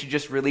saying we should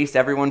just release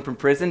everyone from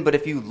prison, but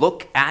if you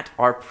look at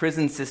our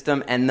prison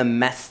system and the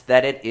mess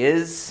that it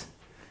is,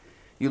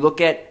 you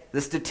look at the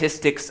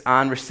statistics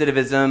on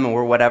recidivism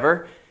or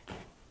whatever,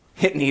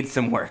 it needs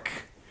some work.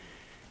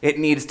 It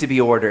needs to be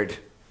ordered.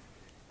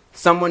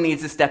 Someone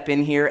needs to step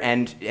in here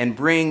and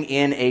bring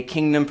in a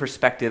kingdom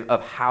perspective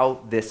of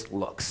how this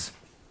looks.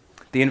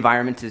 The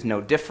environment is no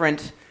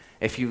different.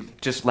 If you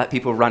just let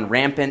people run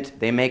rampant,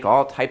 they make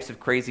all types of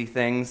crazy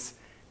things.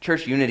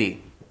 Church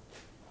unity.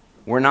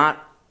 We're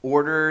not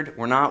ordered,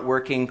 we're not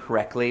working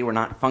correctly, we're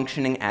not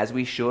functioning as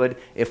we should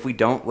if we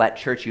don't let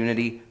church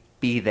unity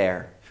be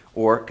there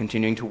or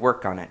continuing to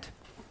work on it.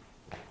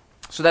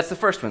 So that's the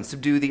first one,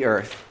 subdue the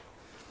earth.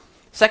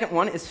 Second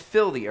one is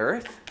fill the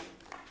earth.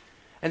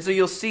 And so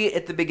you'll see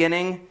at the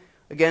beginning,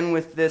 again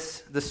with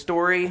the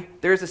story,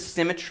 there's a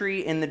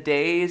symmetry in the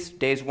days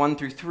 1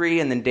 through 3,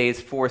 and then days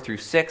 4 through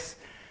 6.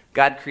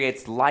 God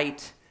creates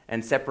light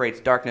and separates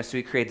darkness, so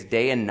he creates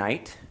day and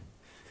night.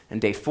 And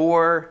day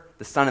 4,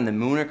 the sun and the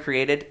moon are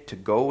created to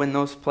go in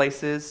those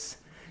places.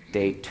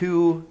 Day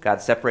 2,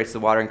 God separates the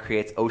water and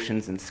creates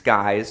oceans and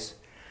skies.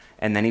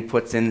 And then he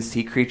puts in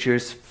sea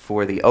creatures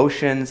for the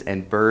oceans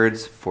and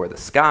birds for the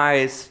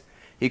skies.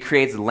 He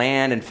creates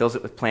land and fills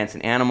it with plants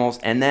and animals.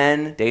 And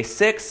then day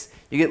 6,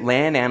 you get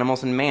land,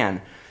 animals, and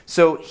man.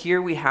 So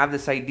here we have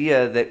this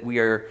idea that we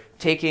are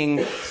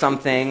taking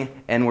something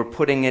and we're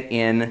putting it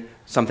in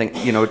something,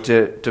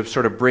 to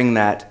sort of bring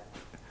that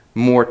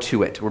more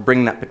to it. We're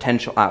bringing that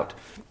potential out.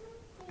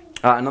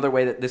 Another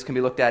way that this can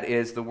be looked at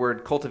is the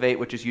word cultivate,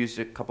 which is used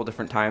a couple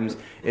different times,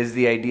 is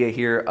the idea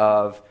here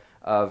of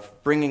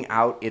bringing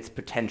out its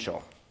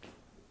potential.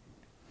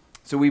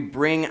 So we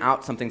bring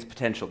out something's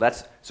potential.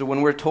 So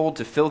when we're told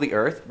to fill the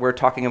earth, we're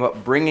talking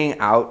about bringing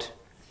out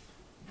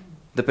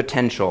the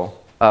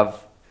potential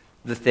of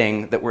the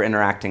thing that we're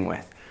interacting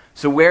with.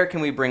 So where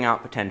can we bring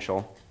out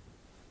potential?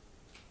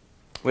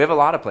 We have a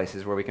lot of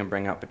places where we can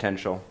bring out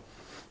potential.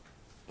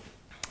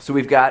 So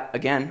we've got,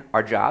 again,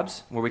 our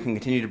jobs, where we can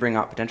continue to bring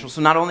out potential.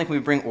 So not only can we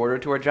bring order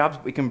to our jobs,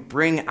 but we can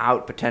bring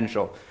out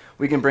potential.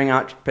 We can bring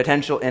out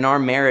potential in our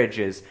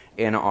marriages,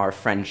 in our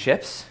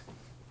friendships.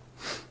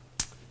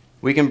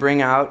 We can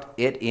bring out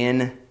it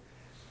in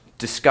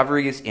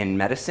discoveries in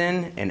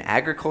medicine, in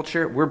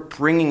agriculture. We're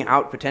bringing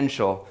out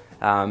potential.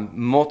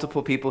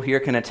 Multiple people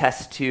here can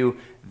attest to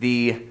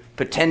the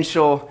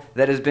potential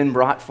that has been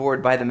brought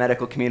forward by the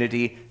medical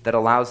community that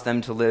allows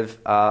them to live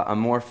a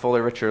more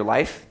fuller, richer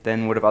life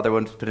than would have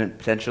otherwise been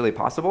potentially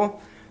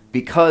possible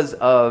because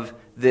of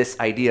this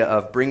idea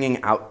of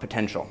bringing out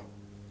potential.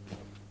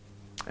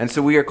 And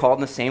so we are called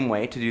in the same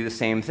way to do the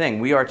same thing.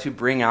 We are to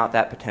bring out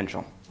that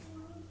potential.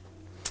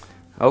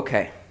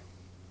 Okay.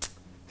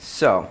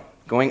 So,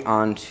 going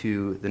on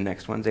to the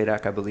next one.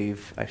 Zadok, I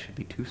believe I should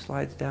be 2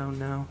 slides down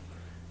now.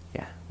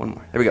 Yeah, one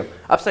more. There we go.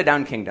 Upside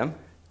down kingdom.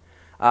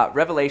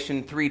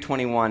 Revelation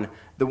 3:21.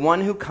 The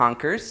one who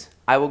conquers,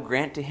 I will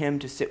grant to him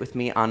to sit with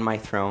me on my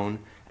throne,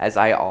 as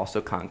I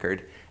also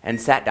conquered, and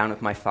sat down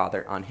with my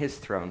Father on his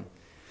throne.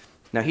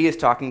 Now he is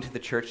talking to the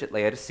church at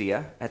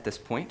Laodicea at this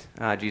point,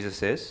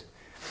 Jesus is.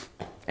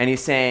 And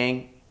he's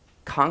saying,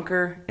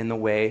 conquer in the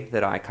way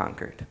that I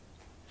conquered.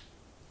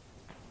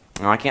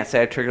 Now I can't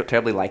say I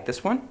terribly like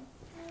this one,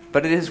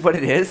 but it is what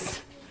it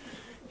is.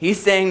 He's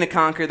saying to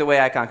conquer the way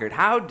I conquered.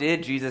 How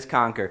did Jesus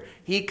conquer?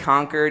 He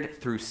conquered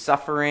through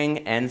suffering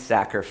and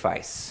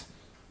sacrifice.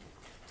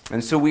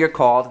 And so we are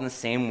called in the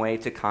same way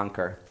to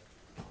conquer.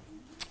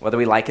 Whether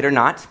we like it or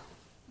not,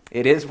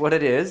 it is what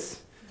it is.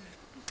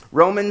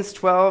 Romans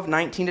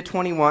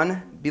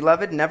 12:19-21.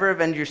 Beloved, never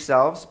avenge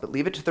yourselves, but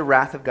leave it to the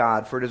wrath of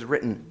God, for it is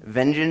written,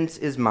 vengeance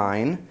is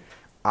mine,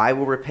 I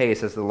will repay,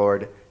 says the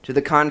Lord. To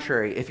the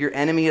contrary, if your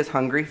enemy is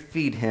hungry,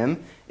 feed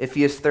him. If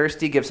he is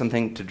thirsty, give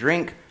something to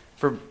drink,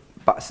 for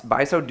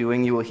by so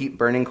doing, you will heap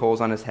burning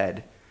coals on his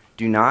head.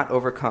 Do not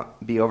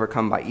be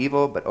overcome by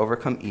evil, but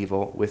overcome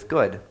evil with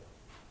good.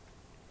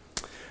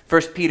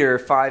 1 Peter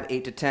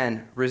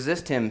 5:8-10.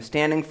 Resist him,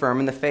 standing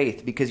firm in the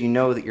faith, because you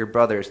know that your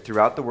brothers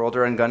throughout the world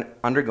are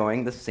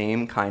undergoing the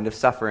same kind of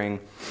suffering.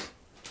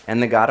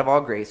 And the God of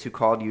all grace, who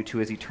called you to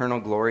his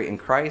eternal glory in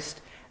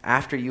Christ,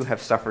 after you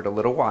have suffered a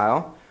little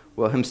while,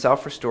 will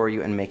himself restore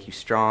you and make you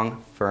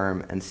strong,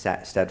 firm, and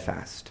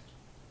steadfast.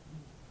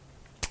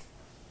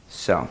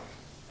 So,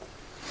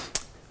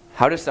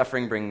 how does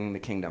suffering bring the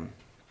kingdom?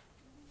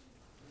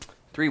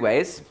 3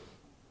 ways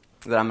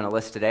that I'm going to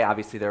list today.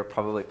 Obviously, there are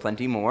probably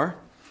plenty more.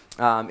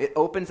 It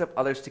opens up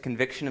others to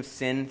conviction of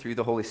sin through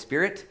the Holy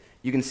Spirit.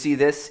 You can see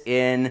this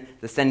in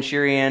the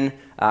centurion.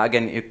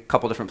 Again, a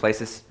couple different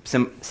places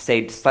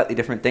say slightly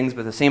different things,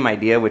 but the same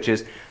idea, which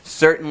is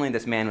certainly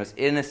this man was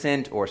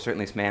innocent, or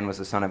certainly this man was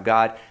the Son of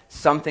God.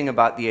 Something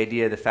about the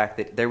idea, the fact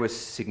that there was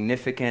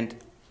significant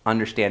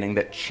understanding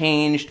that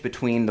changed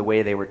between the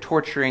way they were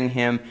torturing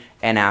him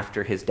and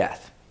after his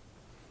death.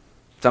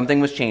 Something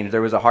was changed.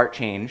 There was a heart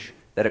change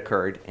that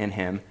occurred in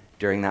him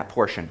during that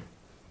portion.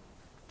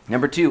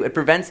 Number 2, it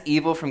prevents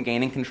evil from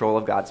gaining control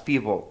of God's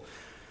people.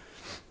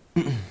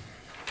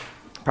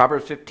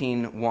 Proverbs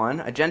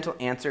 15:1, a gentle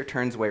answer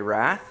turns away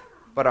wrath,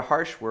 but a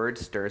harsh word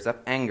stirs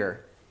up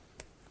anger.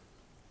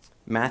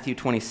 Matthew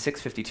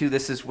 26:52,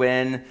 this is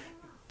when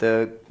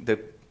the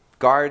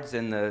guards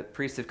and the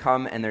priests have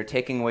come and they're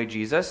taking away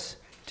Jesus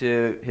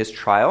to his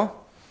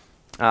trial.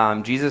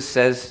 Jesus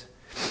says,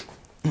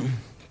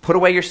 put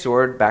away your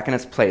sword back in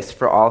its place,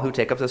 for all who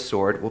take up the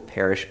sword will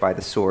perish by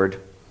the sword.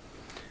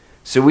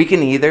 So we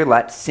can either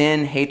let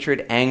sin,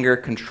 hatred, anger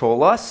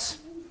control us,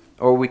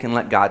 or we can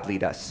let God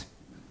lead us.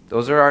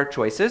 Those are our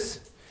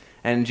choices.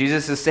 And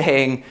Jesus is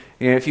saying,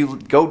 if you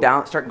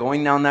start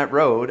going down that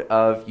road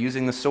of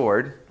using the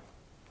sword,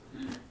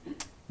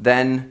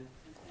 then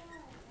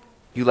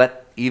you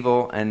let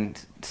evil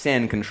and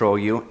sin control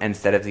you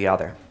instead of the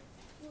other.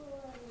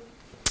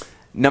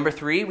 Number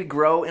 3, we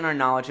grow in our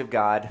knowledge of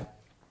God.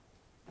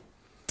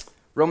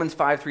 Romans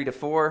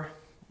 5:3-4,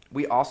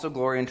 we also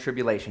glory in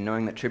tribulation,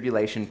 knowing that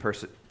tribulation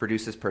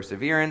produces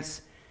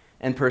perseverance,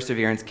 and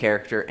perseverance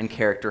character, and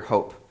character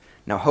hope.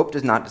 Now hope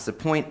does not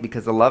disappoint,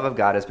 because the love of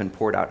God has been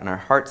poured out in our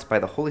hearts by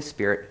the Holy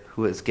Spirit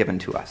who is given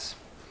to us.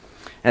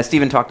 As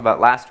Stephen talked about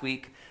last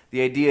week,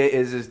 the idea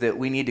is that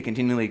we need to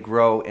continually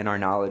grow in our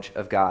knowledge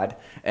of God.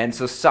 And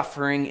so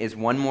suffering is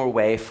one more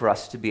way for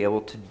us to be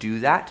able to do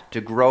that,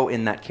 to grow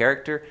in that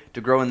character, to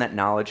grow in that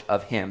knowledge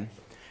of Him.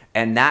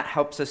 And that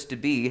helps us to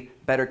be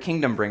better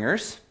kingdom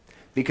bringers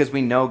because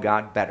we know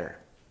God better.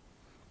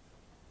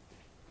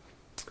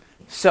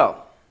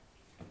 So,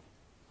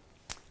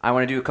 I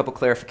want to do a couple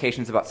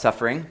clarifications about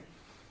suffering.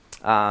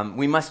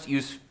 We must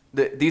use...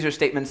 These are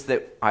statements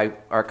that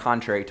are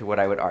contrary to what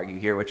I would argue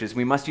here, which is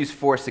we must use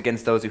force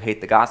against those who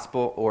hate the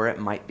gospel, or it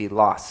might be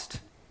lost.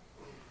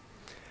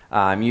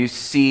 You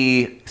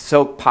see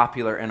so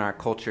popular in our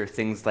culture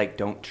things like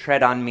don't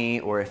tread on me,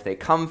 or if they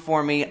come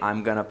for me,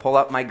 I'm going to pull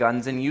out my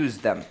guns and use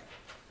them.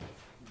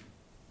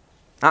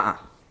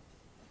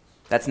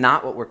 That's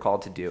not what we're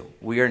called to do.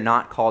 We are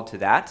not called to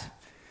that.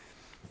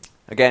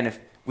 Again, if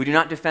we do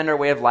not defend our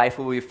way of life,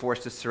 we will be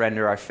forced to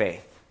surrender our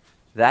faith.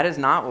 That is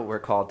not what we're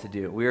called to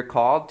do. We are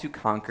called to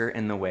conquer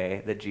in the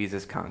way that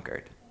Jesus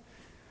conquered.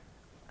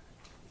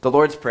 The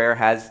Lord's Prayer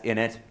has in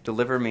it,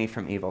 deliver me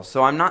from evil.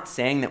 So I'm not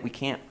saying that we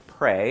can't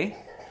pray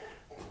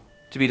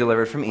to be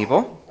delivered from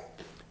evil,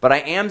 but I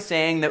am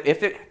saying that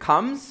if it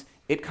comes,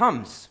 it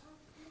comes.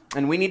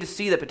 And we need to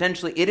see that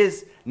potentially it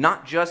is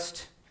not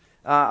just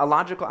a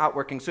logical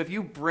outworking. So if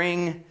you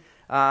bring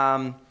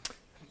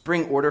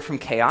order from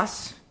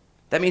chaos,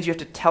 that means you have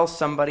to tell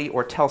somebody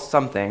or tell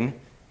something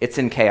it's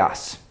in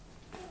chaos.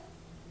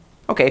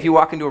 Okay, if you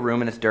walk into a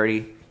room and it's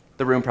dirty,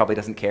 the room probably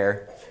doesn't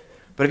care.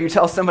 But if you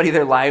tell somebody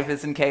their life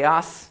is in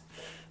chaos,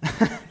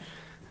 I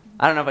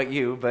don't know about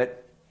you,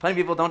 but plenty of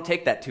people don't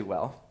take that too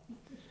well.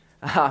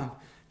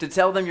 To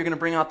tell them you're going to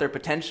bring out their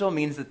potential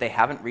means that they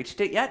haven't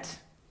reached it yet.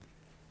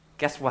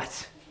 Guess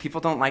what?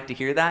 People don't like to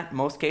hear that in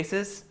most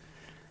cases.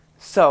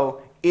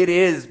 So it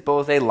is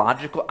both a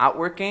logical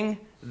outworking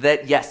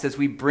that, yes, as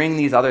we bring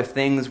these other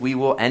things, we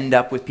will end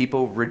up with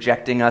people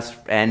rejecting us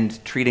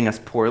and treating us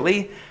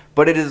poorly.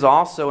 But it is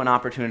also an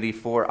opportunity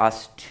for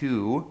us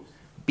to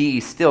be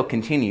still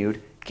continued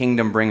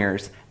kingdom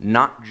bringers,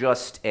 not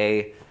just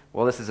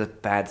this is a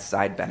bad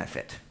side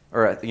benefit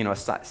or a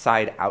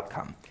side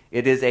outcome.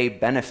 It is a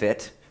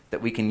benefit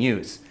that we can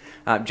use.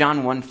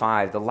 John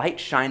 1:5, the light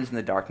shines in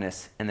the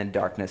darkness, and the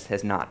darkness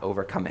has not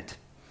overcome it.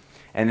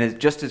 And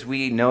just as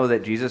we know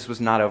that Jesus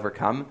was not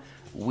overcome,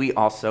 we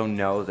also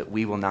know that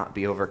we will not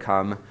be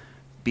overcome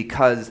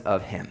because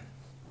of Him.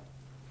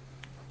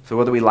 So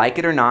whether we like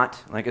it or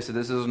not, like I said,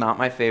 this is not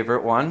my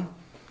favorite one,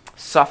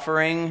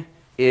 suffering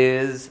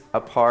is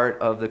a part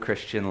of the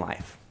Christian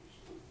life.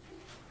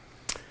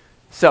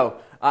 So,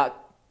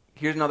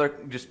 here's another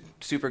just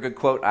super good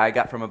quote I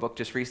got from a book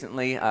just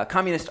recently. A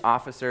communist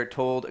officer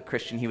told a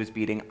Christian he was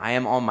beating, "I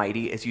am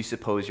almighty as you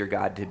suppose your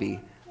God to be.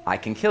 I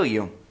can kill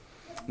you."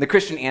 The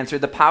Christian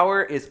answered, "The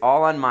power is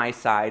all on my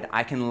side.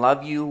 I can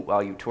love you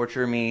while you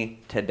torture me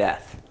to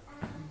death."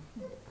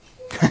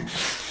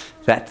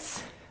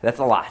 That's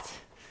a lot.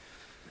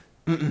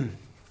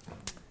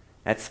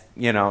 That's,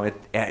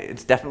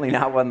 it's definitely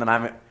not one that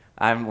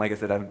I'm like I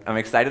said, I'm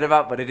excited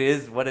about, but it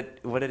is what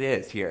it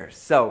is here.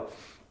 So,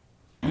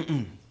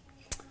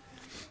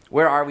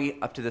 where are we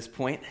up to this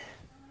point?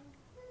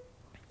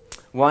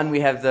 One, we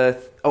have those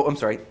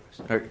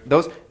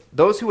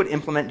who would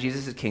implement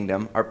Jesus'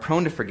 kingdom are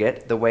prone to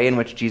forget the way in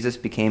which Jesus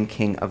became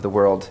king of the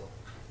world.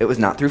 It was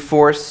not through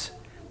force,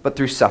 but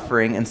through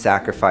suffering and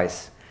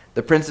sacrifice.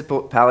 The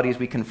principalities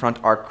we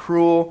confront are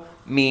cruel,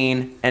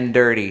 mean, and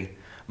dirty.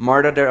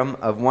 Martyrdom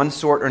of one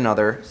sort or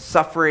another,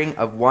 suffering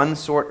of one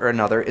sort or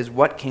another is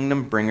what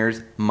kingdom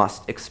bringers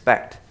must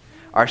expect.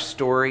 Our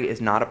story is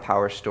not a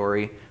power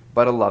story,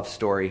 but a love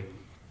story.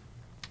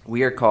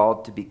 We are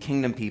called to be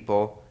kingdom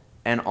people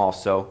and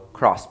also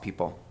cross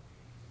people.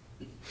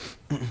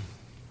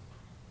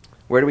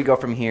 Where do we go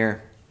from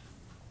here?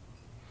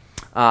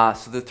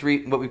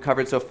 What we've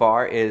covered so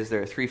far is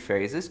there are 3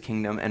 phrases.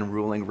 Kingdom and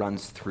ruling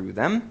runs through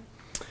them.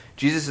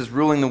 Jesus is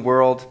ruling the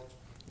world.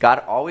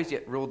 God always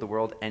yet ruled the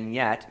world, and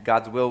yet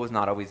God's will was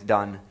not always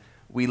done.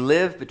 We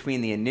live between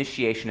the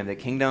initiation of the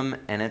kingdom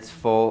and its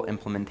full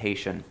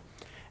implementation.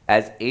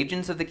 As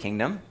agents of the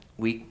kingdom,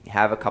 we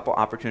have a couple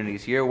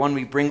opportunities here. One,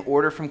 we bring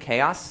order from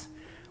chaos,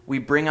 we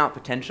bring out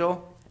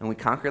potential, and we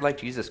conquer like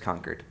Jesus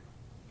conquered.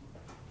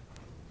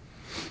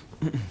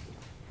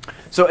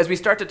 So as we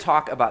start to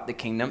talk about the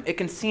kingdom, it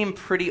can seem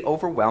pretty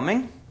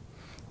overwhelming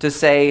to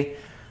say,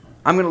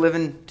 I'm going to live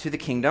into the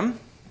kingdom.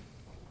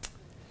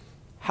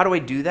 How do I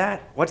do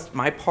that? What's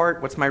my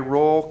part? What's my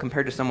role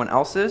compared to someone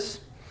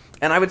else's?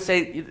 And I would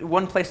say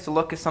one place to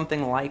look is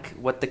something like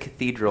what the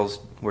cathedrals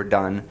were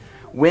done.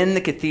 When the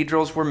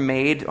cathedrals were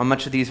made, on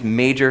much of these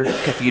major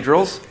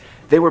cathedrals,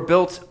 they were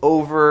built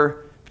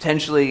over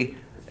potentially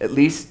at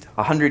least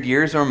 100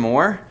 years or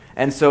more.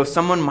 And so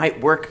someone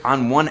might work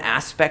on one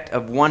aspect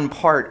of one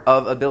part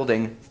of a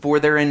building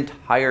for their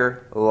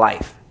entire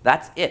life.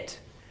 That's it.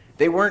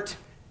 They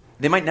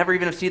might never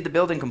even have seen the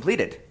building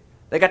completed.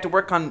 They got to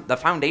work on the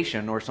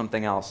foundation or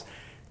something else.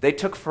 They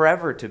took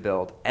forever to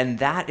build, and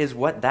that is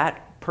what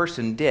that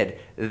person did.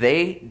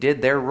 They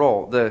did their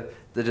role. The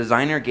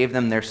designer gave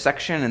them their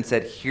section and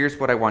said, here's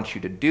what I want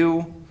you to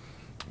do.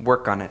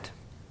 Work on it.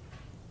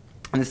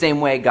 In the same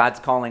way, God's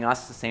calling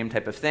us the same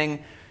type of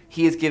thing.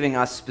 He is giving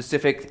us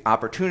specific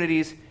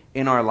opportunities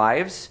in our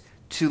lives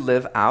to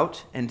live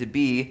out and to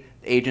be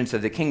agents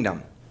of the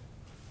kingdom.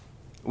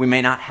 We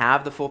may not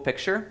have the full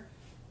picture.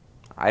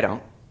 I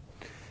don't.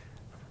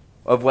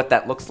 Of what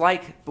that looks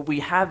like, but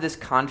we have this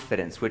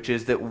confidence, which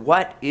is that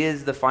what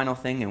is the final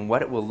thing and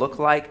what it will look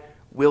like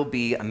will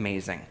be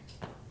amazing.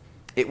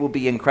 It will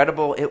be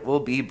incredible. It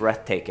will be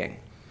breathtaking.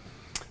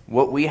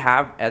 What we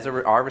have as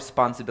our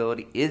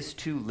responsibility is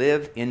to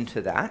live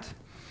into that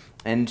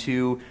and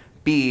to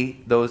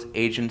be those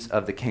agents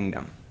of the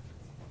kingdom.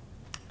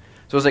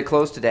 So as I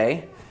close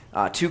today,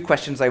 2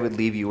 questions I would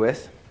leave you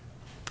with.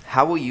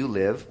 How will you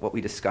live what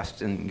we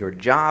discussed in your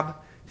job,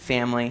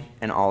 family,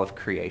 and all of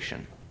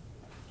creation?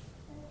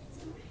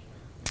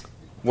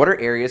 What are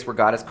areas where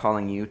God is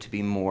calling you to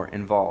be more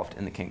involved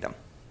in the kingdom?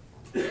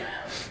 And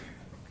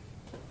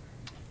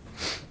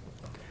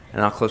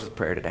I'll close with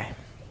prayer today.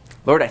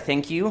 Lord, I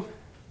thank you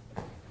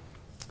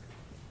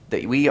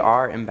that we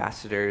are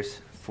ambassadors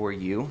for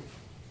you.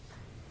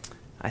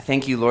 I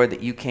thank you, Lord,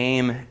 that you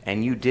came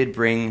and you did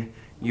bring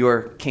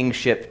your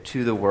kingship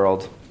to the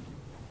world.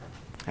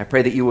 I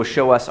pray that you will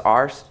show us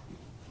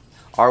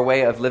our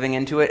way of living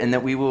into it, and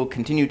that we will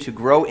continue to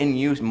grow in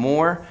you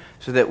more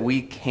so that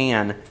we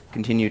can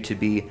continue to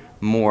be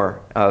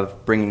more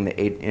of bringing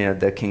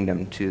the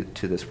kingdom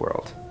to this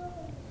world.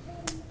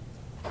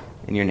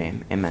 In your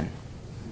name, amen.